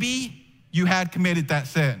maybe you had committed that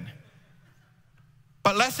sin.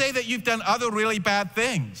 But let's say that you've done other really bad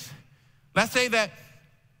things. Let's say that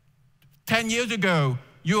 10 years ago,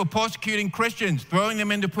 you were persecuting Christians, throwing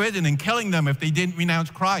them into prison and killing them if they didn't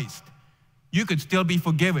renounce Christ. You could still be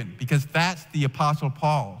forgiven because that's the Apostle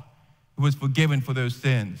Paul who was forgiven for those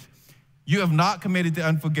sins. You have not committed the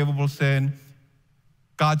unforgivable sin.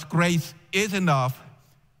 God's grace is enough.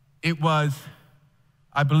 It was,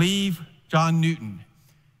 I believe, John Newton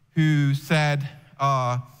who said,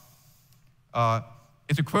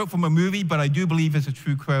 it's a quote from a movie, but I do believe it's a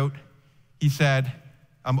true quote. He said,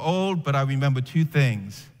 I'm old, but I remember two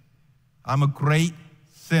things. I'm a great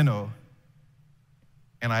sinner,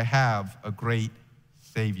 and I have a great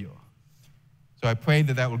Savior. So I pray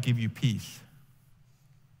that that will give you peace.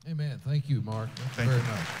 Amen. Thank you, Mark. Thank you very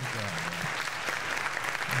much. Good job.